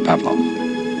shoulder with Pavlov.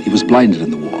 He was blinded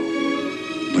in the war,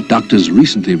 but doctors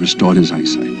recently restored his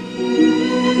eyesight.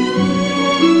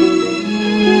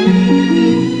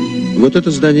 Вот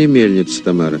это здание мельницы,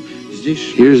 Тамара.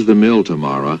 Here's the mill,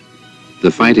 Tamara.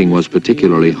 The fighting was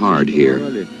particularly hard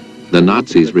here. The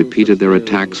Nazis repeated their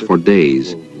attacks for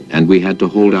days, and we had to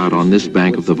hold out on this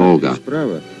bank of the Volga.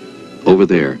 Over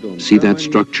there, see that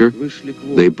structure?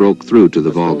 They broke through to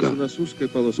the Volga.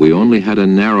 We only had a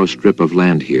narrow strip of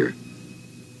land here.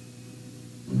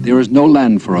 There is no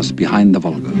land for us behind the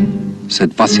Volga,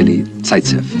 said Vasily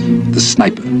Zaitsev, the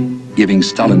sniper, giving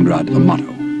Stalingrad a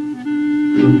motto.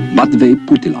 Matvey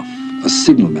Putilov, a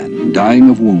signalman dying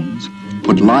of wounds,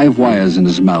 put live wires in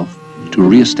his mouth to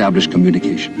re-establish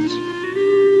communications.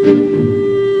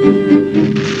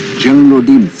 General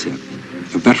Rodimtsev,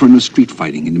 a veteran of street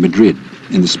fighting in Madrid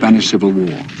in the Spanish Civil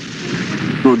War.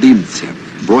 Rodimtsev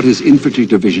brought his infantry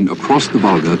division across the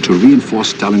Volga to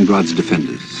reinforce Stalingrad's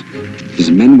defenders.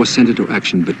 His men were sent into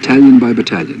action battalion by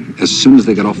battalion as soon as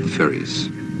they got off the ferries.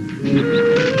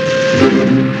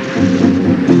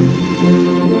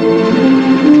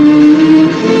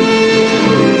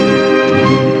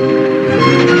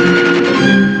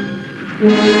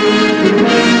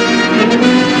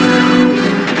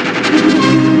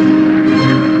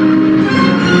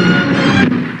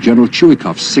 General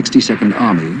Chuikov's 62nd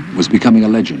Army was becoming a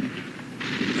legend.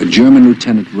 A German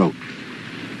lieutenant wrote,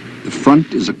 "The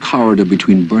front is a corridor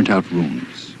between burnt-out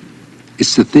rooms.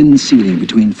 It's the thin ceiling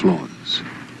between floors.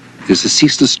 There's a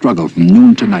ceaseless struggle from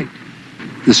noon to night.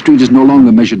 The street is no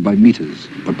longer measured by meters,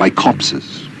 but by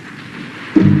corpses."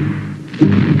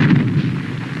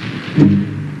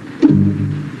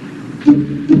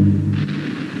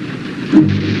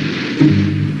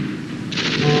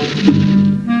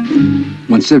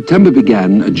 When September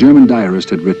began, a German diarist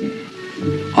had written,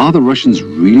 "Are the Russians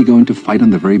really going to fight on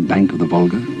the very bank of the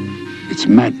Volga? It's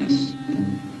madness."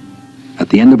 At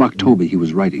the end of October, he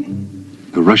was writing,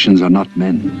 "The Russians are not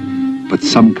men, but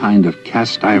some kind of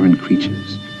cast iron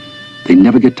creatures. They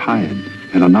never get tired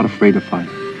and are not afraid of fire."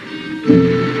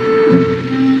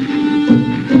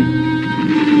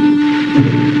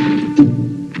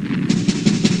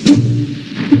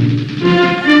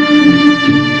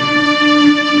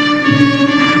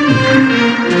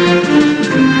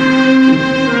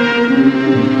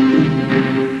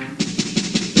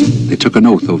 They took an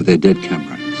oath over their dead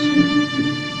comrades.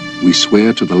 "We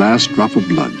swear to the last drop of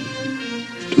blood,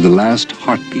 to the last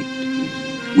heartbeat,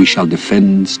 we shall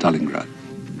defend Stalingrad."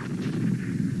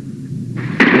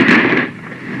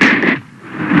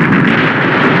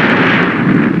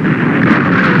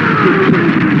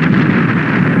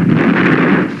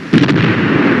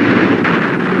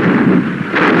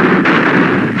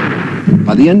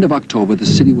 By the end of October, the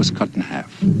city was cut in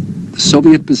half. The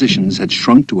Soviet positions had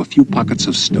shrunk to a few pockets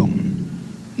of stone,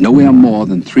 nowhere more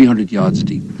than 300 yards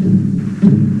deep.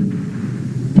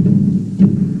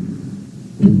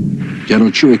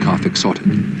 General Chuikov exhorted,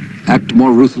 "Act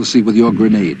more ruthlessly with your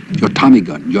grenade, your Tommy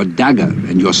gun, your dagger,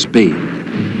 and your spade."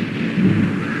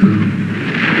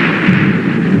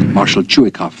 Marshal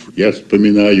Chuikov. Я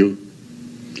вспоминаю,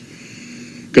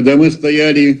 когда мы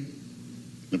стояли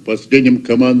на последнем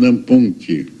командном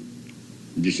пункте.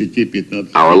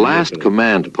 Our last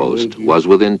command post was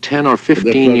within 10 or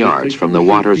 15 yards from the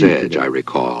water's edge, I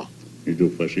recall.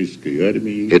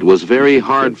 It was very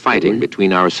hard fighting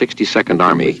between our 62nd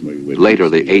Army, later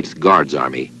the 8th Guards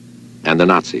Army, and the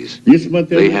Nazis.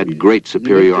 They had great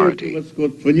superiority.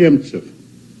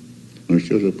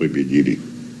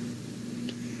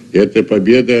 Эта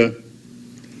победа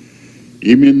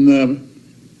именно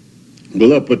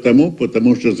была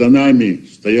потому что за нами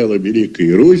стояла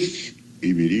Великая Русь.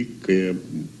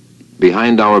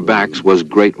 Behind our backs was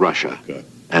Great Russia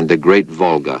and the Great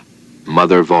Volga,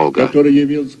 Mother Volga.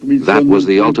 That was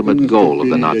the ultimate goal of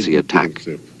the Nazi attack.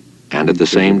 And at the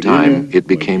same time, it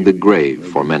became the grave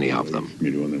for many of them.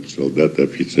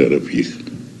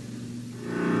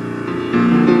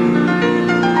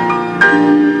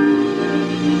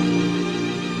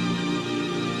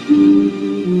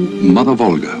 Mother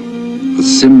Volga, a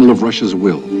symbol of Russia's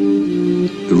will,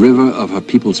 the river of her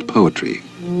people's poetry,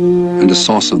 and a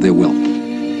source of their wealth.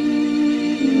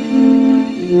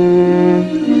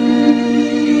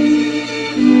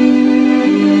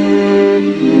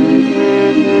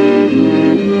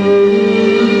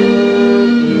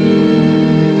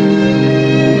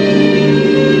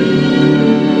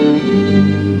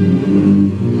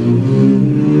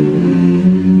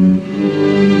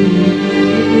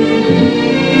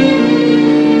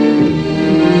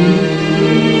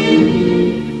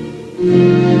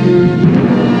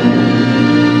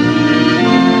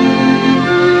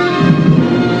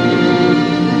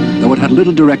 Though it had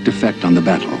little direct effect on the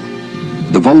battle,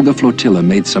 the Volga flotilla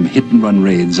made some hit-and-run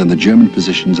raids on the German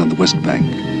positions on the West Bank.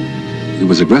 It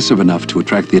was aggressive enough to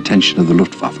attract the attention of the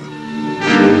Luftwaffe.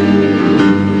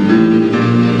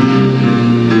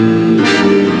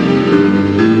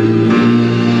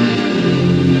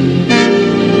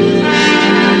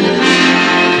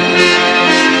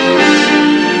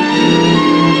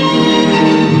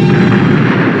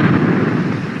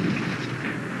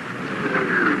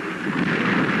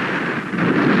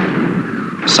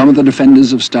 Some of the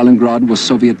defenders of Stalingrad were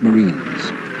Soviet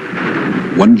Marines.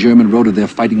 One German wrote of their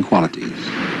fighting qualities.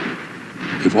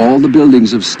 If all the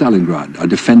buildings of Stalingrad are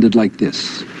defended like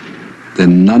this,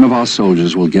 then none of our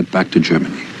soldiers will get back to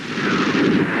Germany.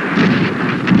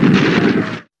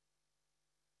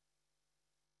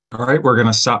 All right, we're going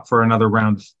to stop for another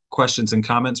round of questions and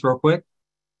comments real quick.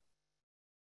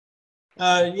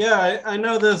 I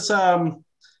know this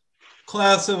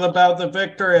class is about the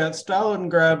victory at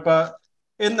Stalingrad, but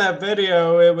in that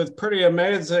video, it was pretty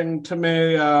amazing to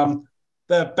me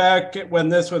that back when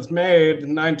this was made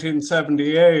in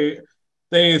 1978,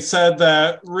 they said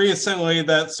that recently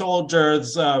that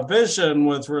soldiers' vision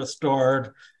was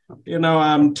restored.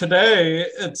 Today,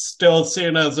 it's still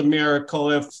seen as a miracle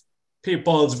if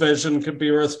people's vision could be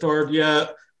restored,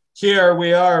 yet here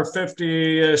we are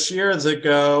 50-ish years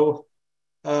ago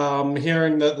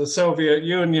hearing that the Soviet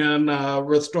Union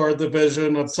restored the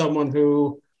vision of someone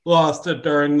who lost it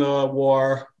during the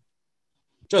war.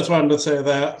 Just wanted to say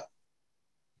that.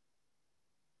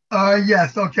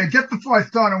 Yes, okay. Just before I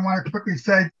start, I want to quickly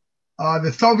say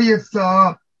the Soviets'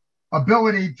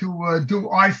 ability to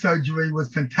do eye surgery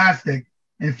was fantastic.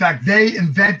 In fact, they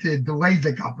invented the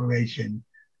LASIK operation,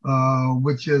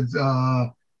 which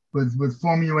was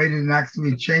formulated and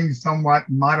actually changed somewhat,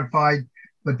 modified,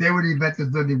 but they were the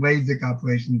inventors of the LASIK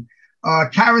operation.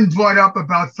 Karen brought up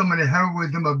about some of the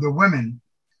heroism of the women.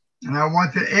 And I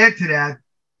want to add to that,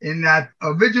 in that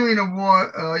originally in the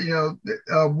war,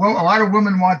 a lot of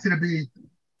women wanted to be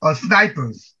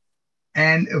snipers.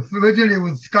 And originally it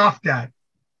was scoffed at.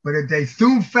 But they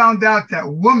soon found out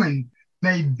that women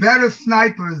made better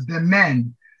snipers than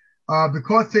men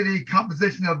because of the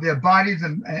composition of their bodies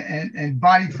and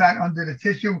body fat under the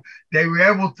tissue. They were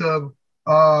able to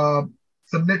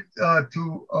submit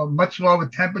to much lower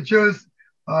temperatures.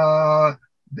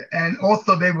 And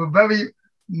also they were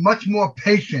much more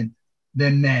patient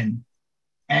than men.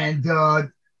 And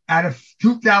out of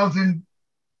 2,000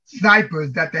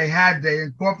 snipers that they had, they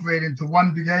incorporated into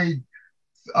one brigade,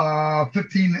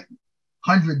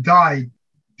 1,500 died.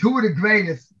 Two of the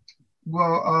greatest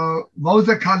were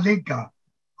Rosa Kalinka,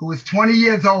 who was 20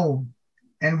 years old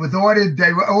and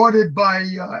they were ordered by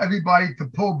everybody to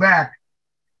pull back.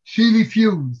 She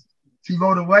refused. She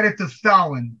wrote a letter to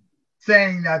Stalin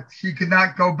saying that she could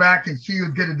not go back and she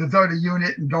was going to desert a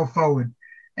unit and go forward.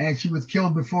 And she was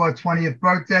killed before her 20th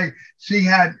birthday. She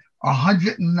had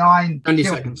 109 90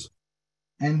 kills. seconds.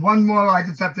 And one more, I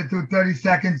just have to do 30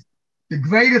 seconds. The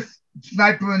greatest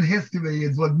sniper in history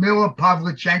is Ludmila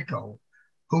Pavlichenko,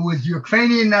 who was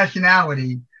Ukrainian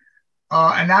nationality.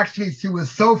 And actually, she was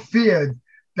so feared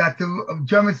that the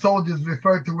German soldiers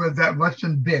referred to her as that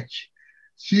Russian bitch.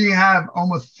 She had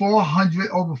over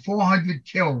 400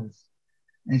 kills.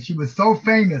 And she was so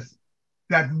famous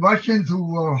that Russians who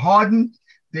were hardened,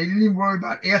 they didn't even worry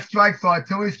about airstrikes or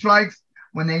artillery strikes.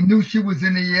 When they knew she was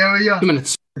in the area, 2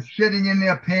 minutes. were shitting in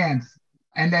their pants.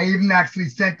 And they even actually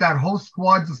sent out whole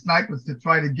squads of snipers to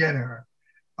try to get her.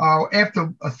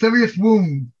 After a serious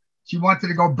wound, she wanted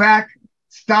to go back.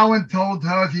 Stalin told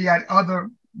her he had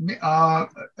an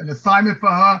assignment for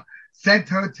her, sent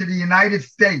her to the United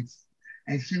States.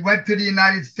 And she went to the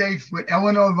United States with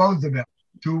Eleanor Roosevelt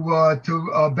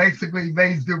to basically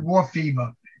raise the war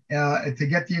fever, to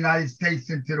get the United States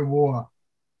into the war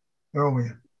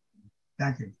earlier.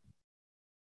 Thank you.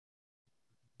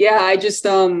 Yeah, I just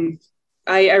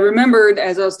I remembered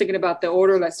as I was thinking about the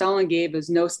order that Stalin gave as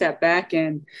no step back,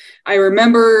 and I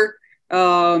remember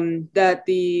that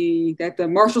the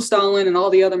Marshal Stalin and all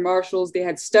the other marshals, they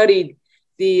had studied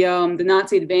the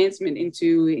Nazi advancement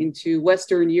into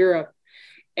Western Europe,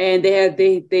 and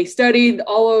they studied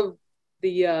all of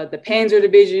the Panzer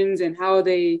divisions and how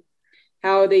they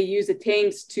use the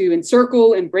tanks to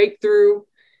encircle and break through,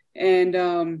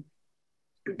 and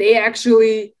they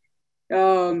actually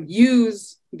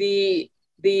use the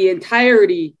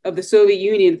entirety of the Soviet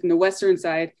Union from the western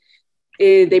side.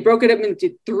 They broke it up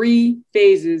into 3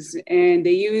 phases, and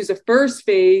they used the first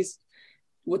phase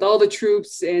with all the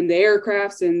troops and the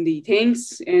aircrafts and the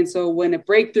tanks. And so when a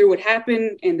breakthrough would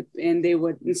happen and they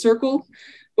would encircle,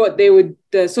 what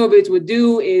the Soviets would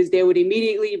do is they would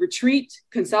immediately retreat,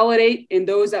 consolidate, and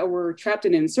those that were trapped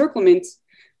in encirclements,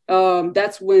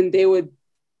 that's when they would,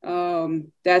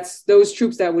 that's those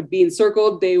troops that would be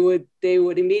encircled, they would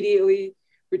immediately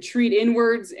retreat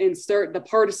inwards and start the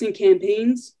partisan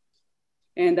campaigns.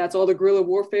 And that's all the guerrilla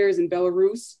warfares in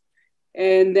Belarus.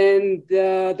 And then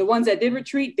the ones that did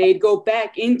retreat, they'd go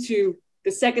back into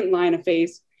the second line of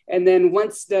phase. And then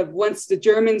once the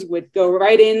Germans would go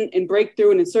right in and break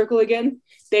through and encircle again,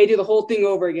 they do the whole thing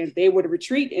over again. They would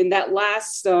retreat, and that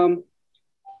last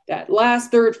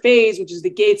third phase, which is the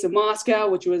gates of Moscow,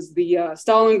 which was the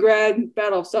Stalingrad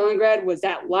Battle of Stalingrad, was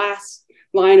that last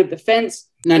line of defense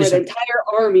where the entire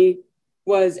army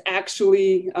was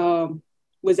actually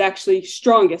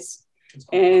strongest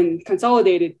and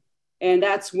consolidated. And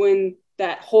that's when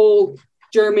that whole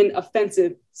German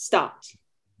offensive stopped.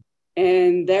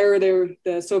 And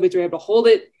the Soviets were able to hold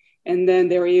it, and then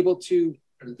they were able to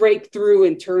break through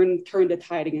and turn the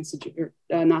tide against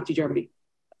Nazi Germany.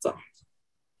 That's all.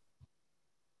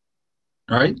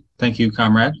 All right. Thank you,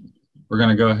 comrade. We're going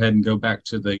to go ahead and go back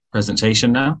to the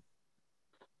presentation now.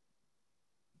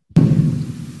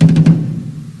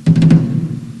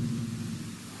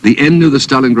 The end of the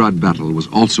Stalingrad battle was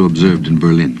also observed in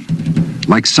Berlin.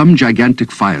 Like some gigantic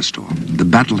firestorm, the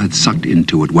battle had sucked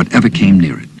into it whatever came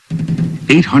near it.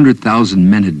 800,000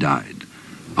 men had died.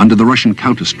 Under the Russian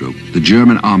counterstroke, the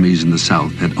German armies in the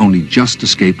south had only just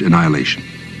escaped annihilation.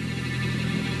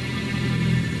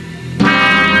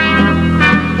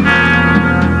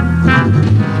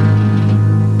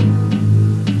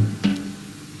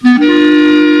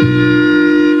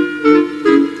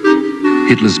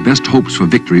 Hitler's best hopes for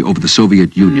victory over the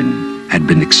Soviet Union had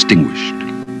been extinguished.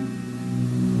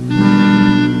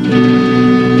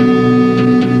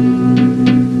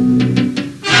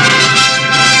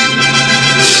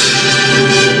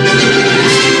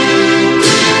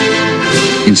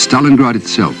 In Stalingrad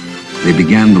itself, they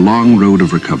began the long road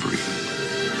of recovery.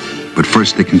 But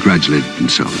first they congratulated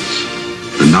themselves.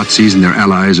 The Nazis and their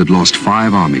allies had lost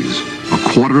 5 armies, a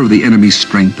quarter of the enemy's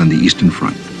strength on the Eastern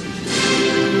Front.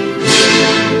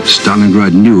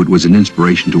 Stalingrad knew it was an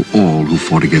inspiration to all who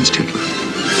fought against Hitler.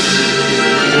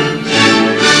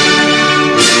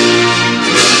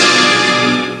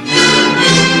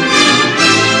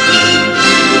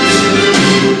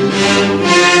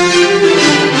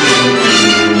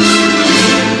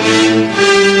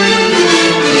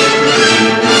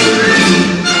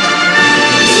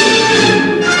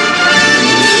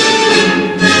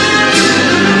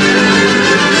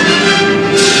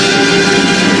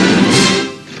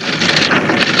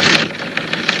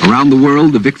 Around the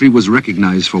world, the victory was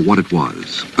recognized for what it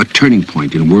was, a turning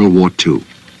point in World War II.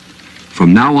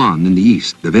 From now on, in the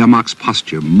East, the Wehrmacht's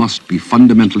posture must be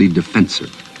fundamentally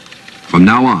defensive. From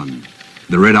now on,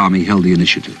 the Red Army held the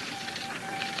initiative.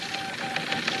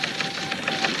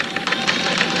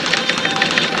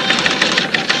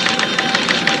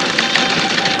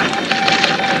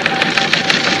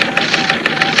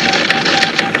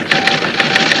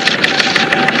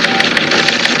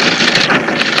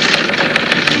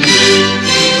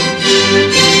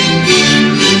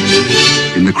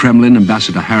 In the Kremlin,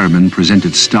 Ambassador Harriman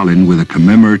presented Stalin with a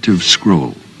commemorative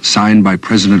scroll signed by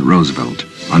President Roosevelt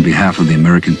on behalf of the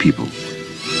American people.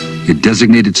 It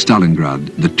designated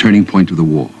Stalingrad the turning point of the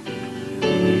war.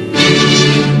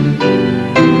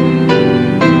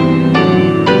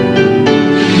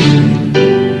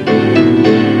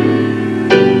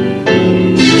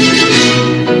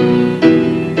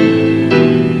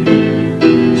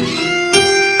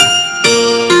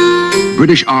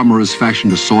 British armorers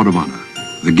fashioned a sword of honor,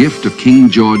 the gift of King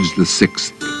George VI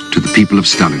to the people of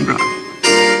Stalingrad.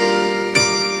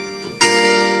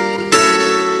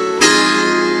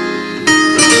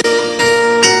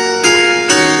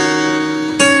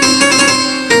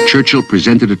 Churchill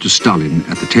presented it to Stalin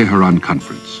at the Tehran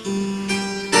conference.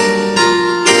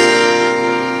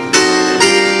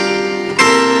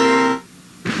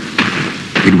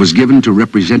 It was given to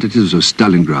representatives of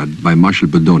Stalingrad by Marshal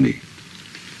Bedoni.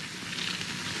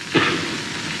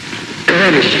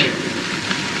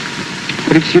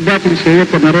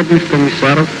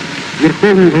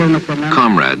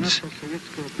 Comrades,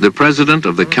 the President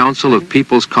of the Council of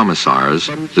People's Commissars,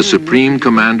 the Supreme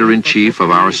Commander-in-Chief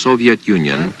of our Soviet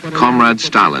Union, Comrade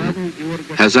Stalin,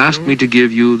 has asked me to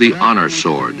give you the honor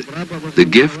sword, the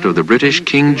gift of the British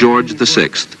King George VI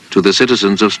to the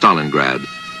citizens of Stalingrad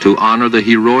to honor the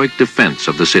heroic defense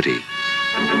of the city.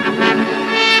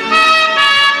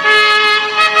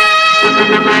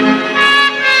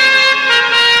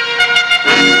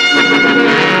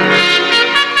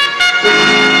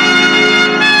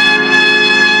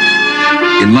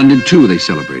 In London, too, they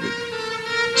celebrated.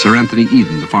 Sir Anthony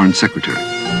Eden, the Foreign Secretary.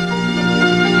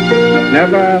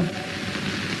 Never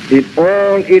in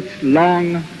all its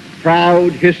long,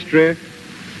 proud history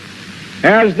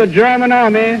has the German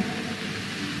army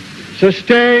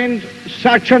sustained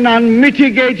such an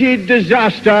unmitigated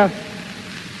disaster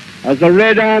as the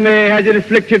Red Army has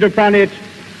inflicted upon it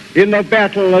in the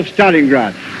Battle of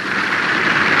Stalingrad.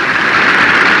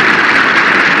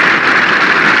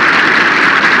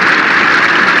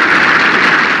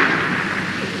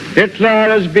 Hitler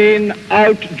has been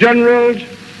out-generaled,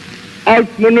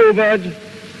 outmaneuvered,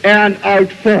 and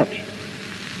outfought.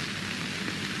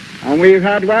 And we've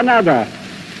had one other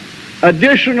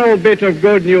additional bit of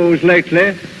good news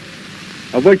lately,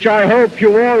 of which I hope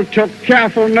you all took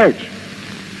careful note.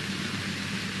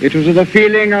 It was with a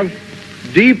feeling of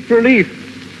deep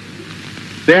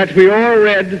relief that we all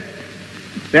read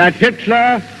that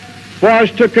Hitler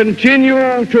was to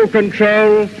continue to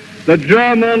control the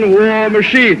German war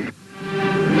machine.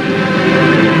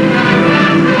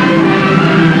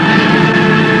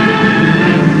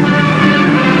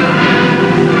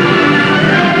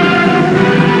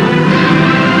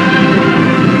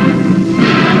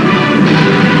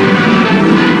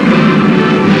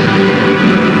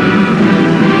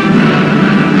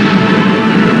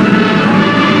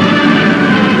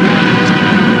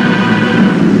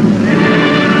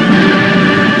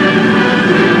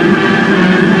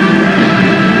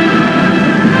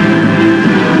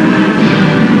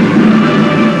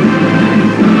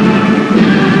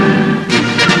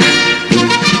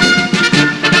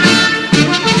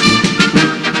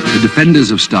 The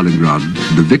defenders of Stalingrad,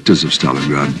 the victors of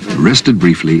Stalingrad, rested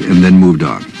briefly and then moved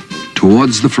on,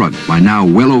 towards the front, by now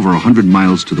well over 100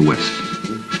 miles to the west.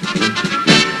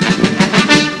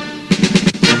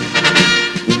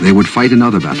 They would fight in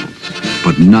other battles,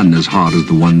 but none as hard as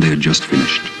the one they had just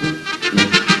finished.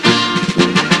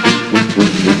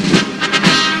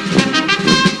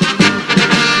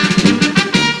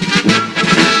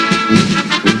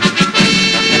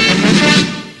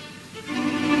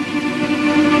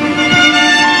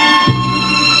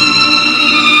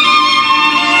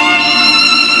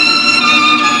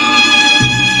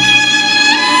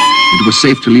 It was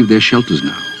safe to leave their shelters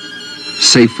now,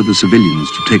 safe for the civilians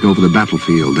to take over the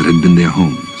battlefield that had been their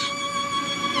homes.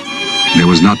 There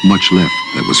was not much left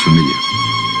that was familiar.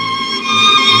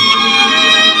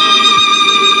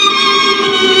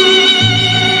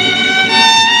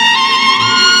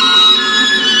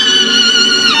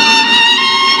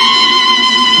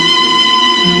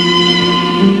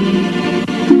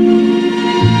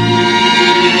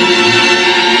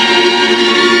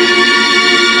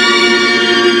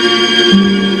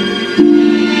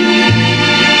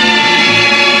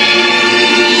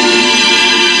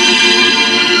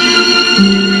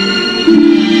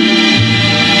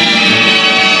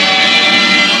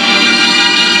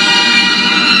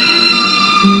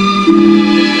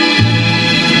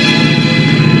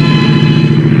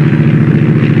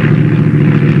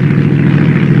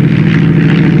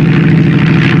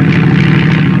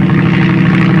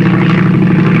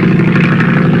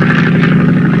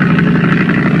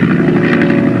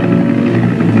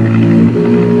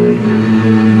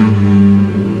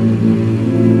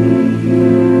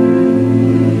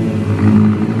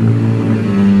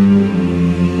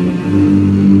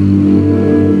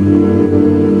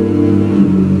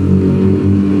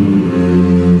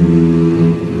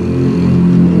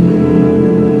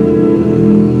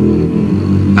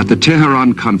 At the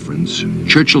Tehran conference,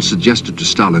 Churchill suggested to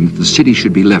Stalin that the city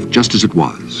should be left just as it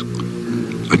was,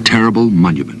 a terrible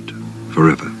monument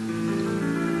forever.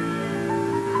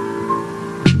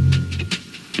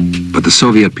 But the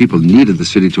Soviet people needed the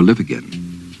city to live again.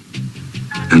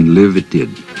 And live it did,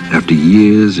 after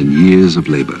years and years of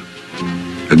labor.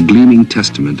 A gleaming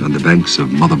testament on the banks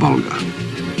of Mother Volga.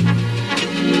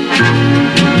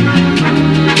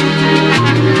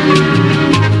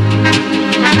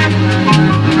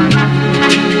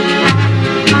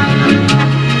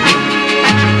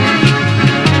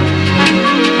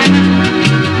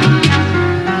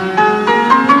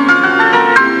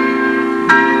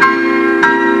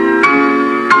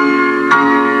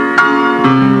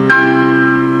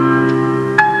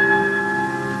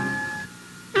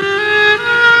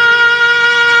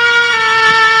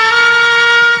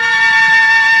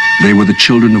 They were the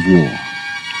children of war,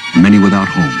 many without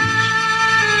homes,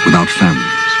 without families,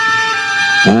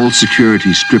 all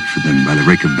security stripped from them by the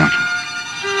rake of battle.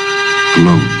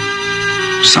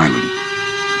 Alone, silent,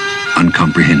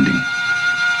 uncomprehending.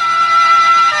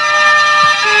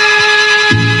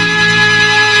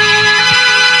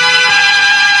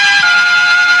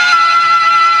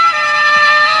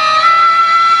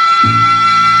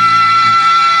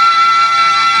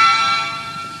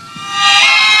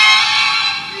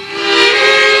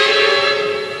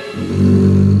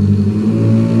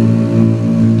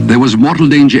 There was mortal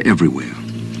danger everywhere.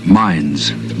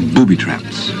 Mines, booby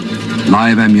traps,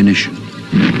 live ammunition,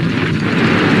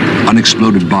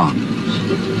 unexploded bombs.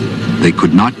 They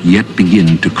could not yet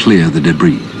begin to clear the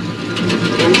debris.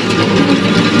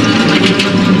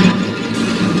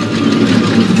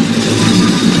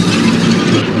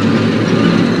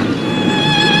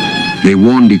 They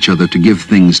warned each other to give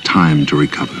things time to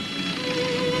recover.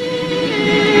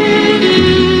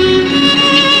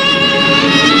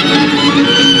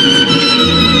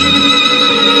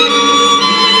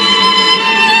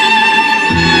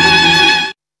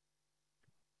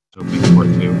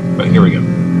 But here we go.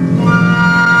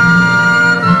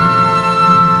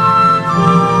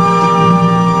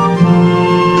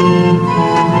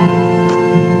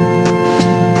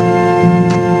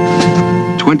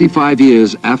 "25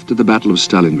 years after the Battle of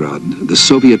Stalingrad, the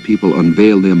Soviet people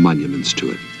unveiled their monuments to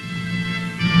it.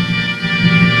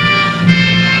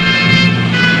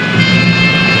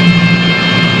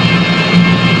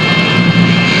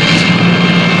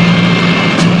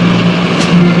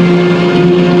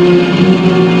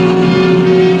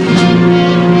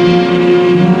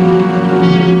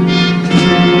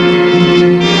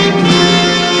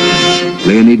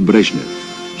 Brezhnev,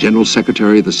 General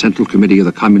Secretary of the Central Committee of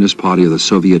the Communist Party of the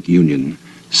Soviet Union,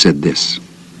 said this.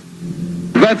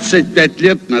 25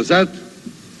 лет назад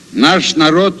наш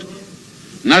народ,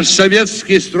 наш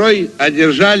советский строй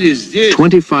одержали здесь.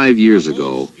 25 years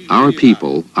ago, our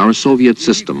people, our Soviet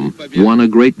system, won a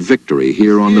great victory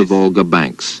here on the Volga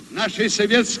banks.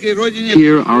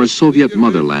 Here, our Soviet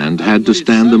motherland had to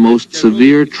stand the most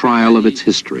severe trial of its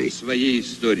history.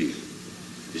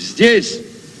 Здесь,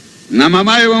 на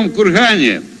Мамаевом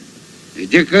кургане,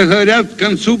 где, как говорят, к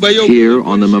концу боев... Here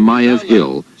on the Mamayev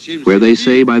Hill, where they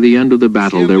say by the end of the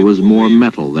battle there was more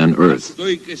metal than earth.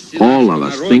 All of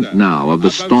us think now of the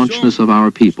staunchness of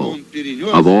our people,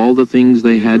 of all the things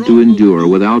they had to endure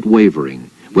without wavering,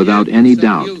 without any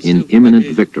doubt in imminent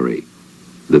victory.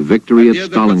 The victory at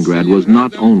Stalingrad was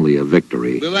not only a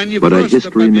victory, but a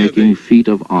history-making feat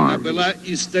of arms. Была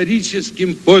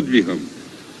историческим подвигом.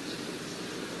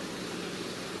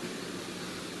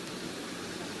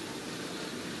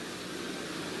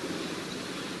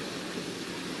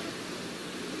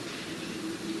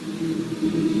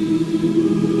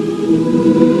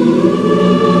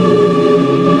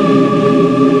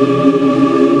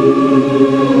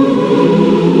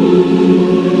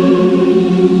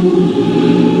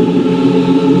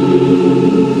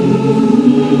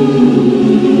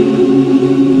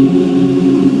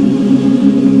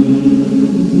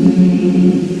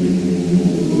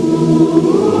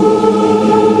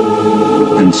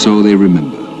 So they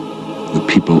remember the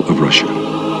people of Russia.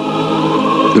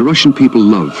 The Russian people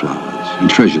love flowers and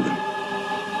treasure them.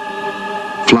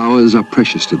 Flowers are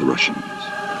precious to the Russians.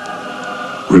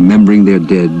 Remembering their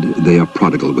dead, they are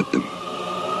prodigal with them.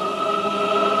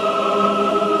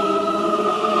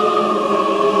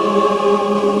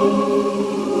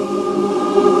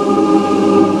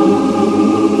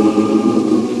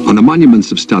 On the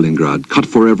monuments of Stalingrad, cut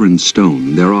forever in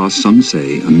stone, there are, some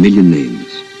say, 1 million names.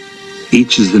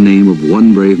 Each is the name of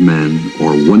one brave man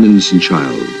or one innocent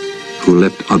child who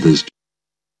left others.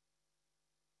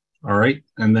 All right,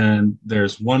 and then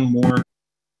there's one more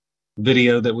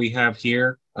video that we have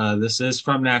here. This is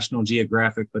from National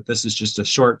Geographic, but this is just a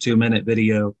short 2-minute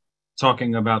video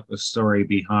talking about the story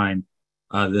behind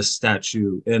this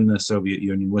statue in the Soviet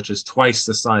Union, which is twice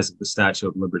the size of the Statue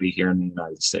of Liberty here in the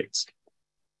United States.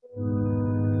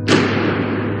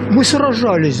 Мы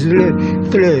сражались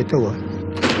для этого.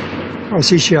 А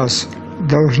сейчас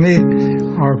должны,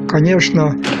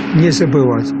 конечно, не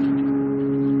забывать.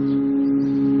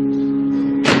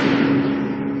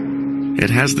 It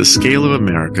has the scale of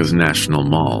America's National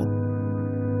Mall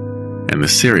and the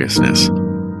seriousness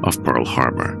of Pearl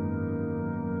Harbor.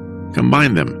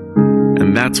 Combine them,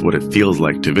 and that's what it feels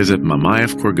like to visit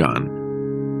Mamayev Kurgan,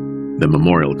 the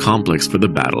memorial complex for the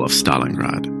Battle of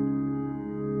Stalingrad.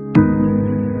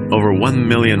 Over 1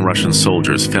 million Russian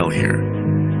soldiers fell here.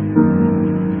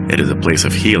 It is a place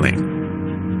of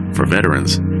healing for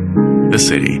veterans, the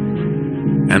city,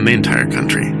 and the entire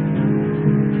country.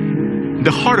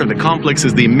 The heart of the complex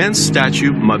is the immense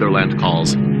statue Motherland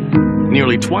calls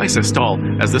nearly twice as tall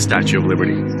as the Statue of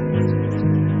Liberty.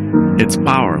 Its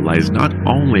power lies not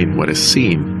only in what is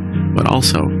seen, but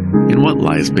also in what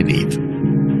lies beneath.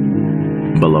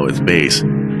 Below its base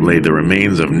lay the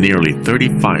remains of nearly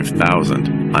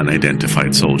 35,000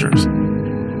 unidentified soldiers.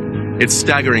 Its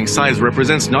staggering size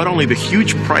represents not only the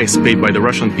huge price paid by the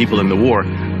Russian people in the war,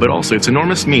 but also its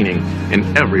enormous meaning in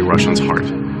every Russian's heart.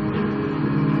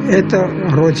 Это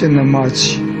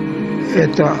Родина-мать.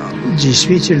 Это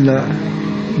действительно,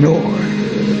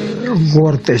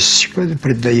 гордость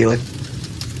придает.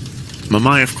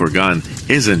 Mamayev Kurgan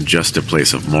isn't just a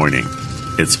place of mourning,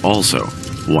 it's also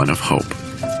one of hope.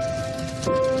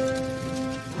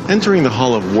 Entering the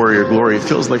Hall of Warrior Glory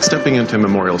feels like stepping into a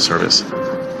memorial service.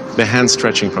 The hand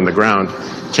stretching from the ground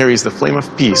carries the flame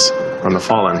of peace from the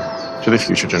fallen to the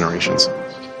future generations.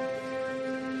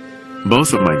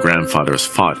 Both of my grandfathers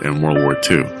fought in World War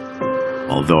II.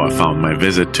 Although I found my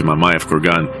visit to Mamayev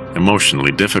Kurgan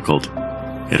emotionally difficult,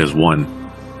 it is one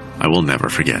I will never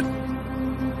forget.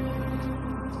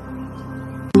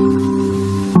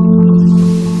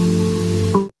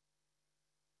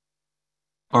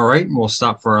 All right, we'll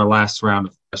stop for our last round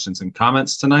of questions and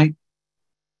comments tonight.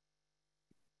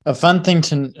 A fun thing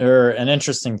or an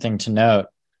interesting thing to note,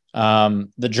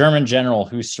 the German general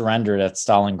who surrendered at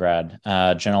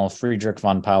Stalingrad, General Friedrich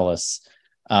von Paulus,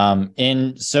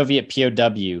 in Soviet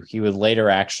POW, he would later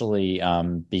actually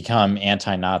become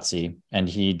anti-Nazi, and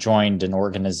he joined an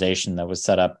organization that was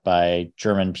set up by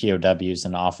German POWs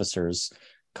and officers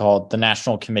called the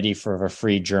National Committee for a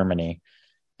Free Germany.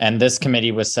 And this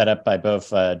committee was set up by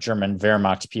both German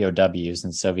Wehrmacht POWs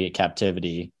in Soviet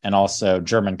captivity and also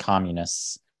German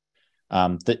communists.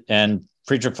 And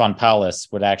Friedrich von Paulus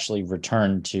would actually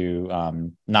return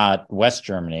to not West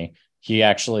Germany. He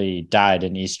actually died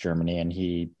in East Germany, and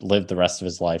he lived the rest of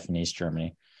his life in East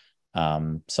Germany.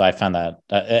 So I found that,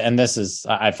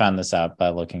 I found this out by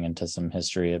looking into some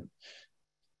history.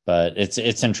 But it's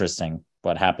interesting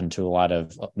what happened to a lot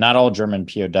of, not all German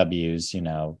POWs,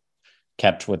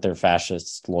 kept with their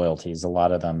fascist loyalties. A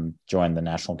lot of them joined the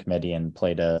National Committee and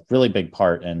played a really big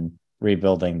part in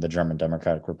rebuilding the German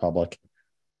Democratic Republic.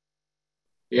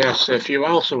 Yes, if you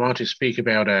also want to speak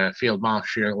about Field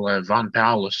Marshal von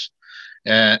Paulus,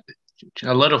 a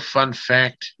little fun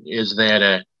fact is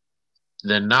that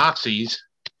the Nazis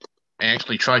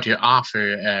actually tried to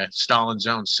offer Stalin's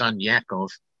own son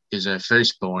Yakov, his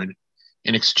firstborn,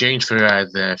 in exchange for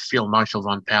the Field Marshal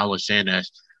von Paulus and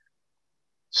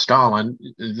Stalin.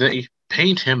 They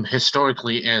paint him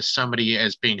historically as somebody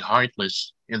as being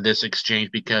heartless in this exchange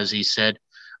because he said,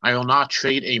 "I will not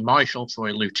trade a marshal for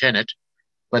a lieutenant."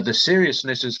 But the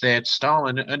seriousness is that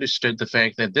Stalin understood the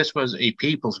fact that this was a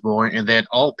people's war and that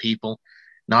all people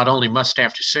not only must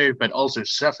have to serve, but also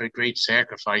suffer great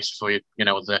sacrifice for,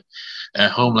 the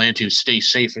homeland to stay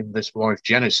safe in this war of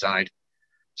genocide.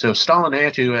 So Stalin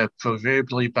had to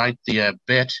proverbially bite the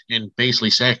bit and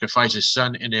basically sacrifice his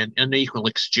son in an unequal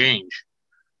exchange.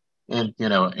 And,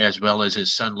 as well as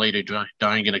his son later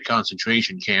dying in a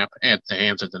concentration camp at the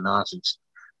hands of the Nazis.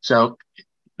 So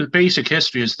the basic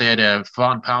history is that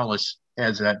von Paulus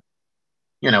has a,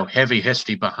 heavy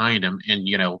history behind him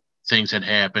and, things that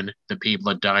happened, the people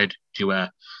that died to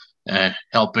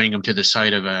help bring him to the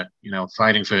side of,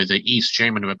 fighting for the East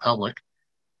German Republic.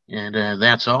 And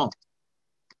that's all.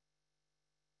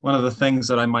 One of the things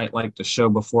that I might like to show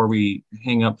before we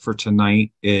hang up for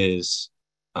tonight is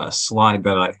a slide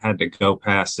that I had to go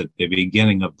past at the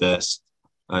beginning of this,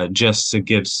 just to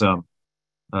give some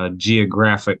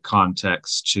geographic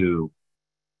context to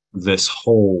this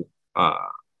whole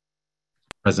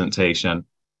presentation.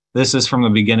 This is from the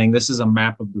beginning. This is a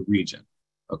map of the region.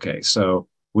 Okay, so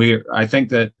I think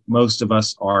that most of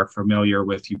us are familiar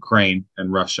with Ukraine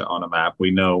and Russia on a map.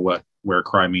 We know where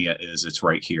Crimea is. It's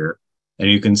right here. And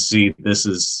you can see this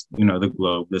is, the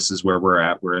globe. This is where we're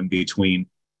at. We're in between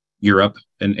Europe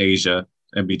and Asia,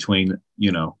 and between,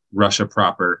 Russia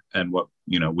proper and what,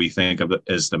 we think of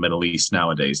as the Middle East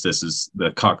nowadays. This is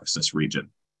the Caucasus region.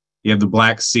 You have the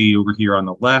Black Sea over here on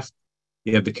the left.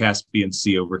 You have the Caspian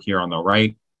Sea over here on the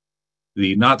right.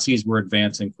 The Nazis were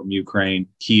advancing from Ukraine.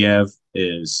 Kiev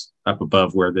is up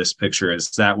above where this picture is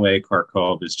that way.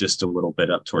 Kharkov is just a little bit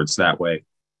up towards that way.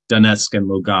 Donetsk and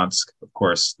Lugansk, of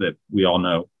course, that we all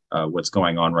know what's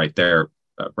going on right there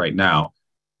right now.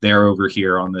 They're over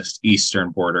here on this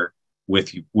eastern border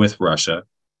with Russia.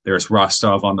 There's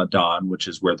Rostov on the Don, which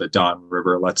is where the Don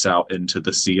River lets out into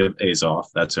the Sea of Azov.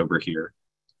 That's over here.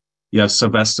 You have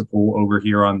Sevastopol over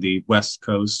here on the west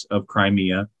coast of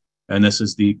Crimea, and this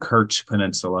is the Kerch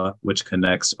Peninsula, which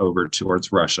connects over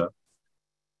towards Russia.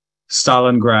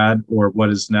 Stalingrad, or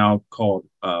what is now called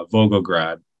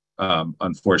Volgograd,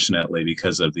 unfortunately,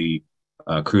 because of the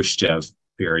Khrushchev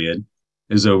period,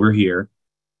 is over here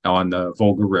on the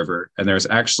Volga River. And there's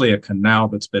actually a canal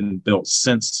that's been built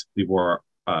since the war,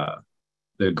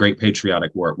 the Great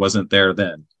Patriotic War. It wasn't there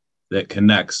then, that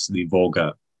connects the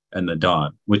Volga and the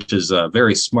Don, which is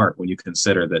very smart when you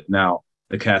consider that now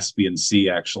the Caspian Sea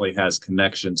actually has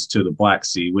connections to the Black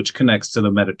Sea, which connects to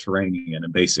the Mediterranean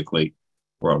and basically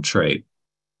world trade.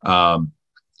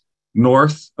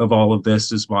 North of all of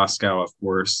this is Moscow, of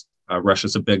course.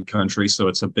 Russia's a big country, so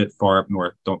it's a bit far up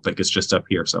north. Don't think it's just up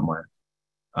here somewhere.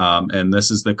 And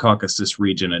this is the Caucasus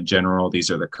region in general.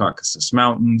 These are the Caucasus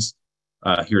Mountains.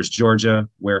 Here's Georgia,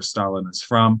 where Stalin is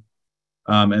from.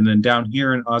 And then down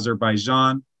here in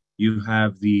Azerbaijan, you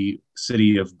have the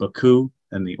city of Baku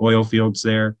and the oil fields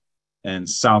there. And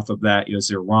south of that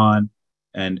is Iran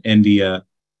and India,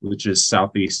 which is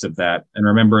southeast of that. And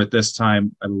remember, at this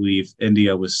time, I believe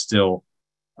India was still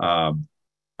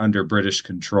under British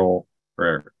control,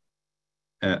 or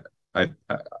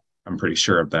I'm pretty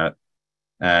sure of that.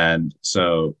 And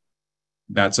so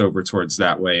that's over towards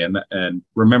that way. And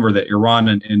remember that Iran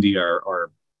and India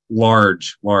are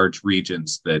large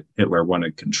regions that Hitler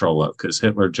wanted control of, because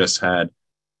Hitler just had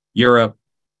Europe.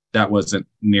 That wasn't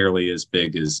nearly as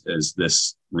big as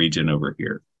this region over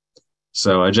here.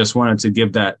 So I just wanted to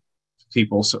give that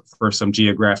people for some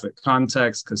geographic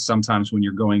context, because sometimes when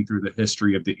you're going through the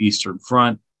history of the Eastern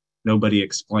Front, nobody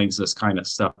explains this kind of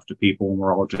stuff to people, and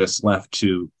we're all just left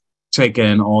to take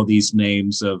in all these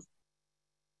names of,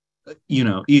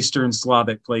 Eastern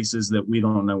Slavic places that we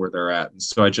don't know where they're at. And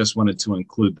so I just wanted to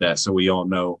include that so we all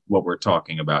know what we're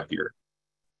talking about here.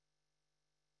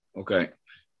 Okay.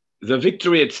 The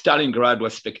victory at Stalingrad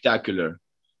was spectacular.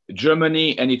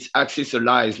 Germany and its Axis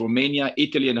allies, Romania,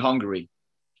 Italy, and Hungary,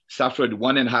 suffered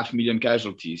 1.5 million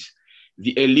casualties.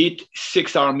 The elite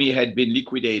Sixth Army had been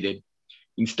liquidated.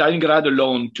 In Stalingrad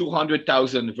alone,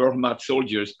 200,000 Wehrmacht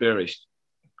soldiers perished.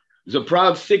 The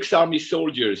proud Sixth Army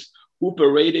soldiers who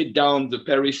paraded down the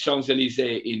Paris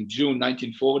Champs-Élysées in June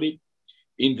 1940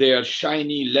 in their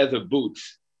shiny leather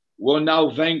boots were now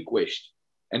vanquished,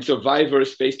 and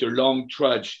survivors faced a long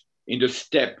trudge in the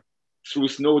steppe through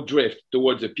snowdrift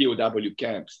towards the POW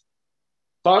camps.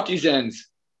 Partisans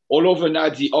all over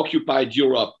Nazi-occupied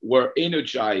Europe were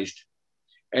energized,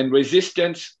 and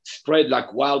resistance spread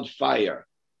like wildfire.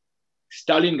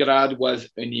 Stalingrad was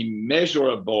an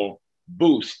immeasurable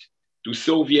boost to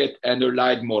Soviet and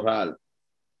Allied morale.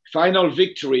 Final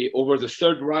victory over the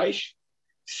Third Reich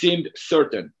seemed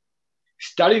certain.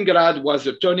 Stalingrad was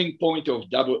a turning point of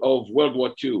World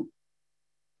War II.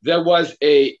 There was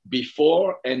a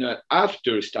before and an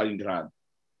after Stalingrad.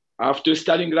 After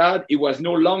Stalingrad, it was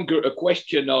no longer a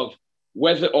question of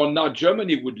whether or not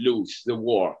Germany would lose the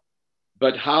war,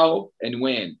 but how and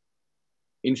when.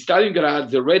 In Stalingrad,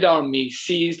 the Red Army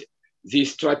seized the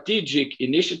strategic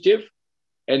initiative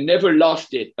and never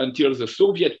lost it until the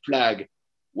Soviet flag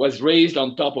was raised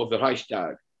on top of the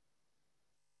Reichstag.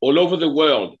 All over the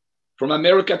world, from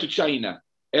America to China,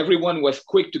 everyone was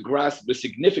quick to grasp the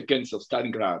significance of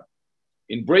Stalingrad.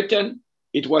 In Britain,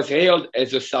 it was hailed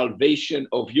as the salvation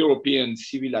of European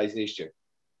civilization.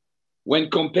 When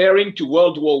comparing to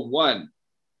World War I,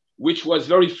 which was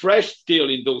very fresh still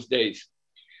in those days,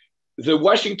 the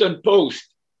Washington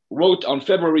Post wrote on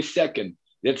February 2nd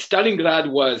that Stalingrad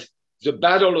was the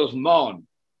Battle of Marne,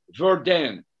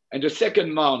 Verdun, and the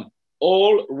Second Marne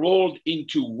all rolled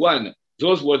into one.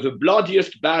 Those were the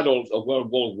bloodiest battles of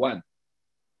World War I.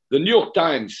 The New York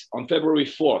Times on February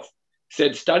 4th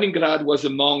said Stalingrad was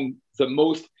among the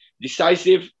most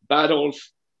decisive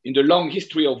battles in the long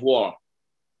history of war.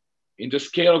 In the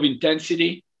scale of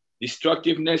intensity,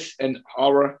 destructiveness, and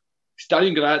horror,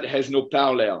 Stalingrad has no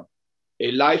parallel,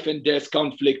 a life and death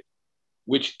conflict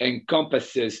which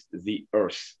encompasses the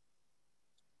earth.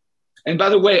 And by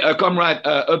the way, comrade,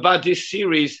 about this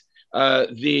series,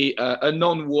 The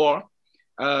Unknown War,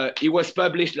 it was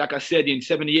published, like I said, in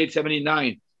 78,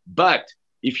 79. But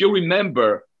if you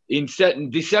remember, in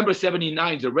December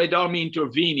 79, the Red Army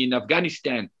intervened in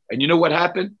Afghanistan. And you know what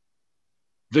happened?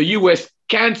 The US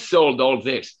canceled all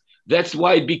this. That's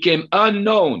why it became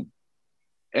unknown.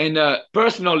 And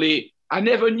personally, I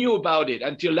never knew about it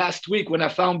until last week when I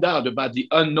found out about the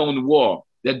unknown war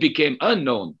that became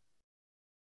unknown.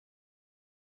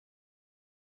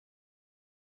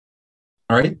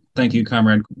 All right. Thank you,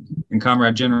 Comrade. And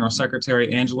Comrade General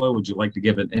Secretary Angelo, would you like to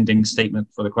give an ending statement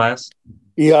for the class?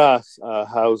 Yes.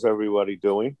 How's everybody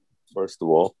doing, first of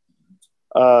all?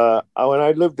 When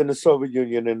I lived in the Soviet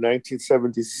Union in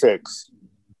 1976,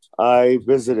 I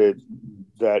visited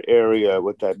that area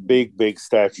with that big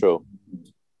statue.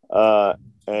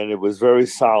 And it was very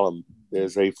solemn.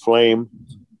 There's a flame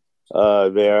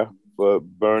there for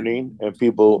burning, and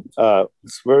people.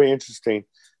 It's very interesting.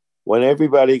 When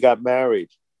everybody got married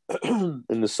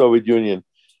in the Soviet Union,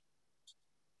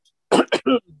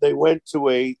 they went to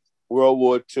a World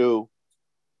War II,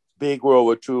 big World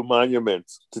War II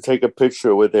monument to take a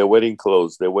picture with their wedding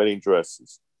clothes, their wedding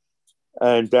dresses.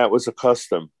 And that was a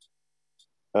custom.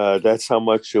 That's how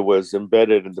much it was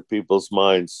embedded into people's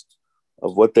minds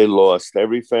of what they lost.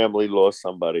 Every family lost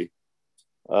somebody,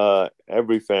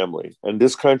 every family. And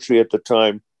this country at the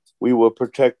time, we were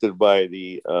protected by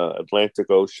the Atlantic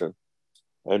Ocean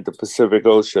and the Pacific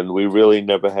Ocean. We really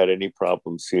never had any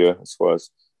problems here as far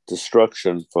as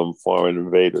destruction from foreign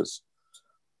invaders.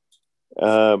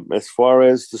 As far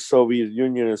as the Soviet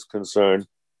Union is concerned,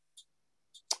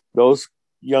 those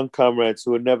young comrades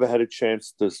who had never had a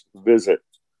chance to visit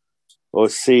or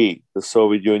see the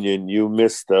Soviet Union, you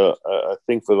missed a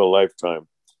thing for the lifetime.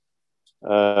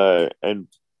 And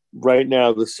right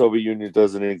now, the Soviet Union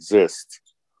doesn't exist.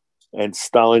 And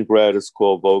Stalingrad is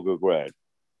called Volgograd.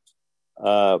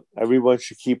 Everyone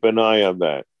should keep an eye on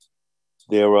that.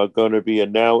 There are going to be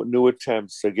new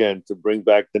attempts again to bring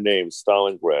back the name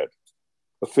Stalingrad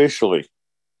officially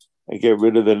and get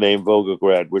rid of the name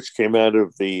Volgograd, which came out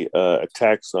of the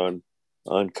attacks on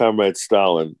Comrade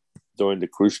Stalin during the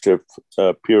Khrushchev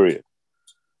period.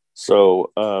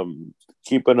 So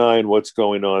keep an eye on what's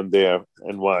going on there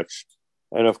and watch.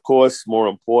 And of course, more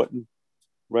important,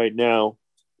 right now,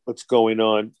 what's going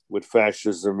on with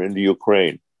fascism in the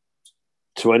Ukraine.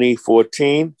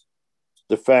 2014,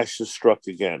 the fascists struck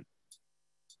again.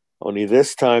 Only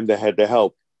this time they had the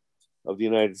help of the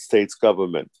United States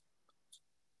government.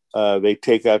 They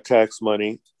take out tax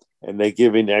money and they're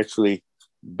giving actually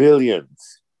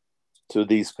billions to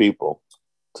these people,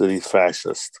 to these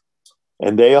fascists.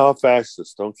 And they are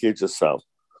fascists, don't kid yourself.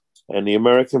 And the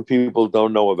American people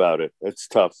don't know about it. It's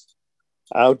tough.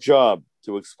 Our job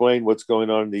to explain what's going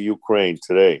on in the Ukraine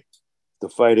today, the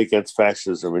fight against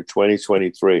fascism in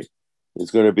 2023,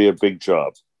 is going to be a big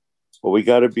job. But we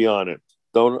got to be on it.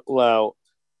 Don't allow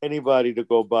anybody to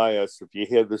go by us if you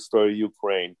hear the story of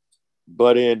Ukraine.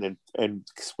 Butt in and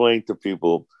explain to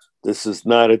people this is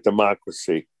not a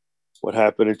democracy. What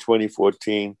happened in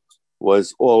 2014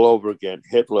 was all over again.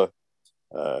 Hitler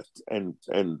and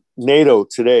NATO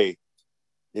today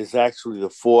is actually the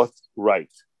Fourth Reich.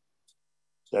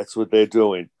 That's what they're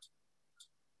doing.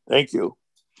 Thank you.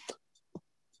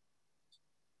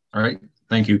 All right.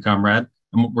 Thank you, comrade.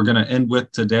 And what we're going to end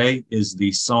with today is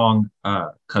the song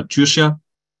Katyusha,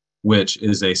 which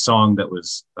is a song that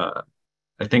was, I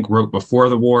think, wrote before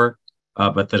the war,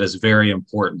 but that is very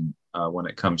important when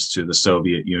it comes to the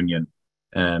Soviet Union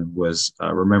and was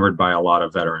remembered by a lot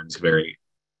of veterans very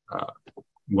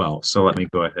well. So let me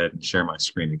go ahead and share my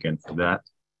screen again for that.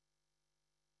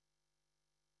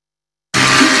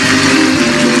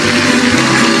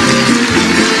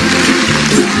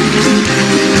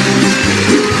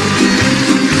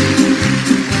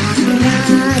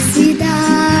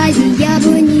 Расцветали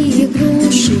яблони и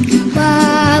груши,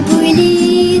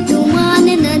 поплыли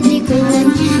туманы над рекой.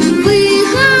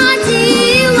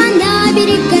 Выходила на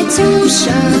берег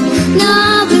Катюша, на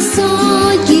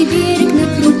высокий берег, на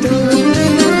крутой.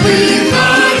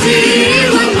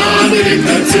 Выходила на берег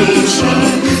Катюша,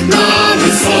 на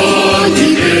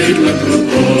высокий берег, на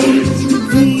крутой.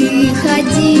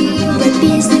 Выходила,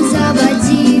 песню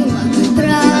заводила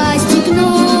про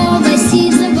степного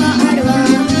сизого орла,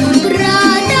 про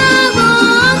того,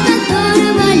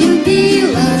 которого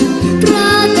любила,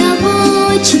 про того,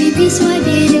 чьи письма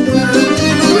берегла,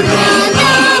 про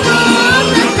того,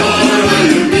 которого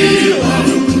любила,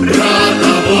 про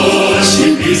того, чьи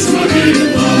письма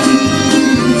берегла.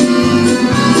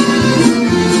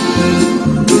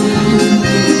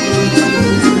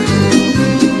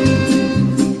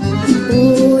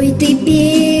 Ой, ты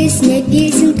песня,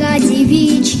 песенка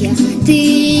девичья, ты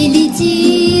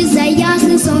лети за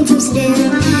ясным солнцем вслед,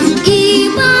 и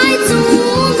бойцу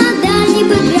на дальней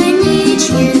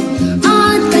пограничье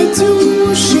от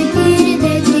Катюши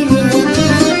передай привет.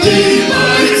 И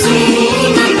бойцу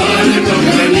на дальней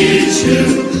пограничье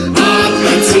от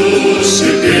Катюши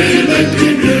передай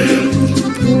привет.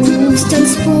 Пусть он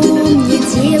вспомнит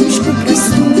девушку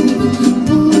простую,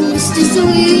 пусть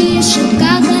услышит,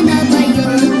 как она поет.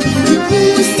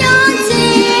 Пусть он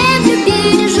землю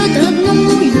бережет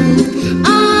родную, а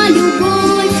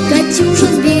любовь Катюша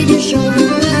сбережет.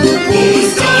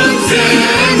 Пусть он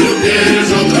землю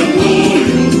бережет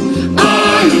родную, а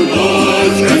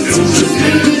любовь Катюша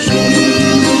сбережет.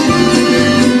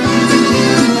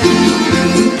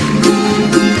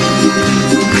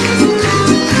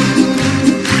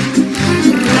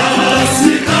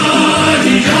 Расцветали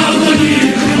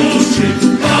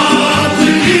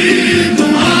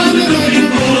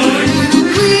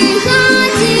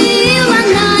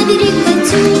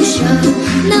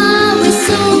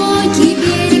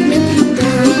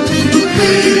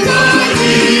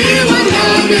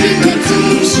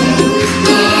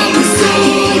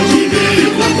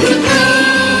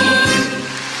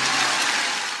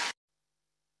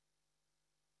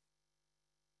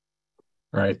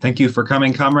All right. Thank you for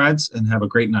coming, comrades, and have a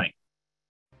great night.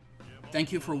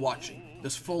 Thank you for watching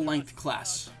this full-length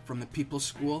class from the People's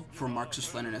School for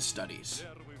Marxist-Leninist Studies.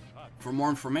 For more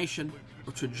information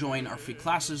or to join our free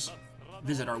classes,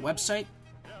 visit our website,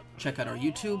 check out our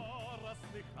YouTube,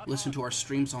 listen to our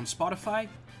streams on Spotify,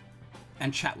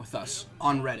 and chat with us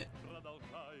on Reddit.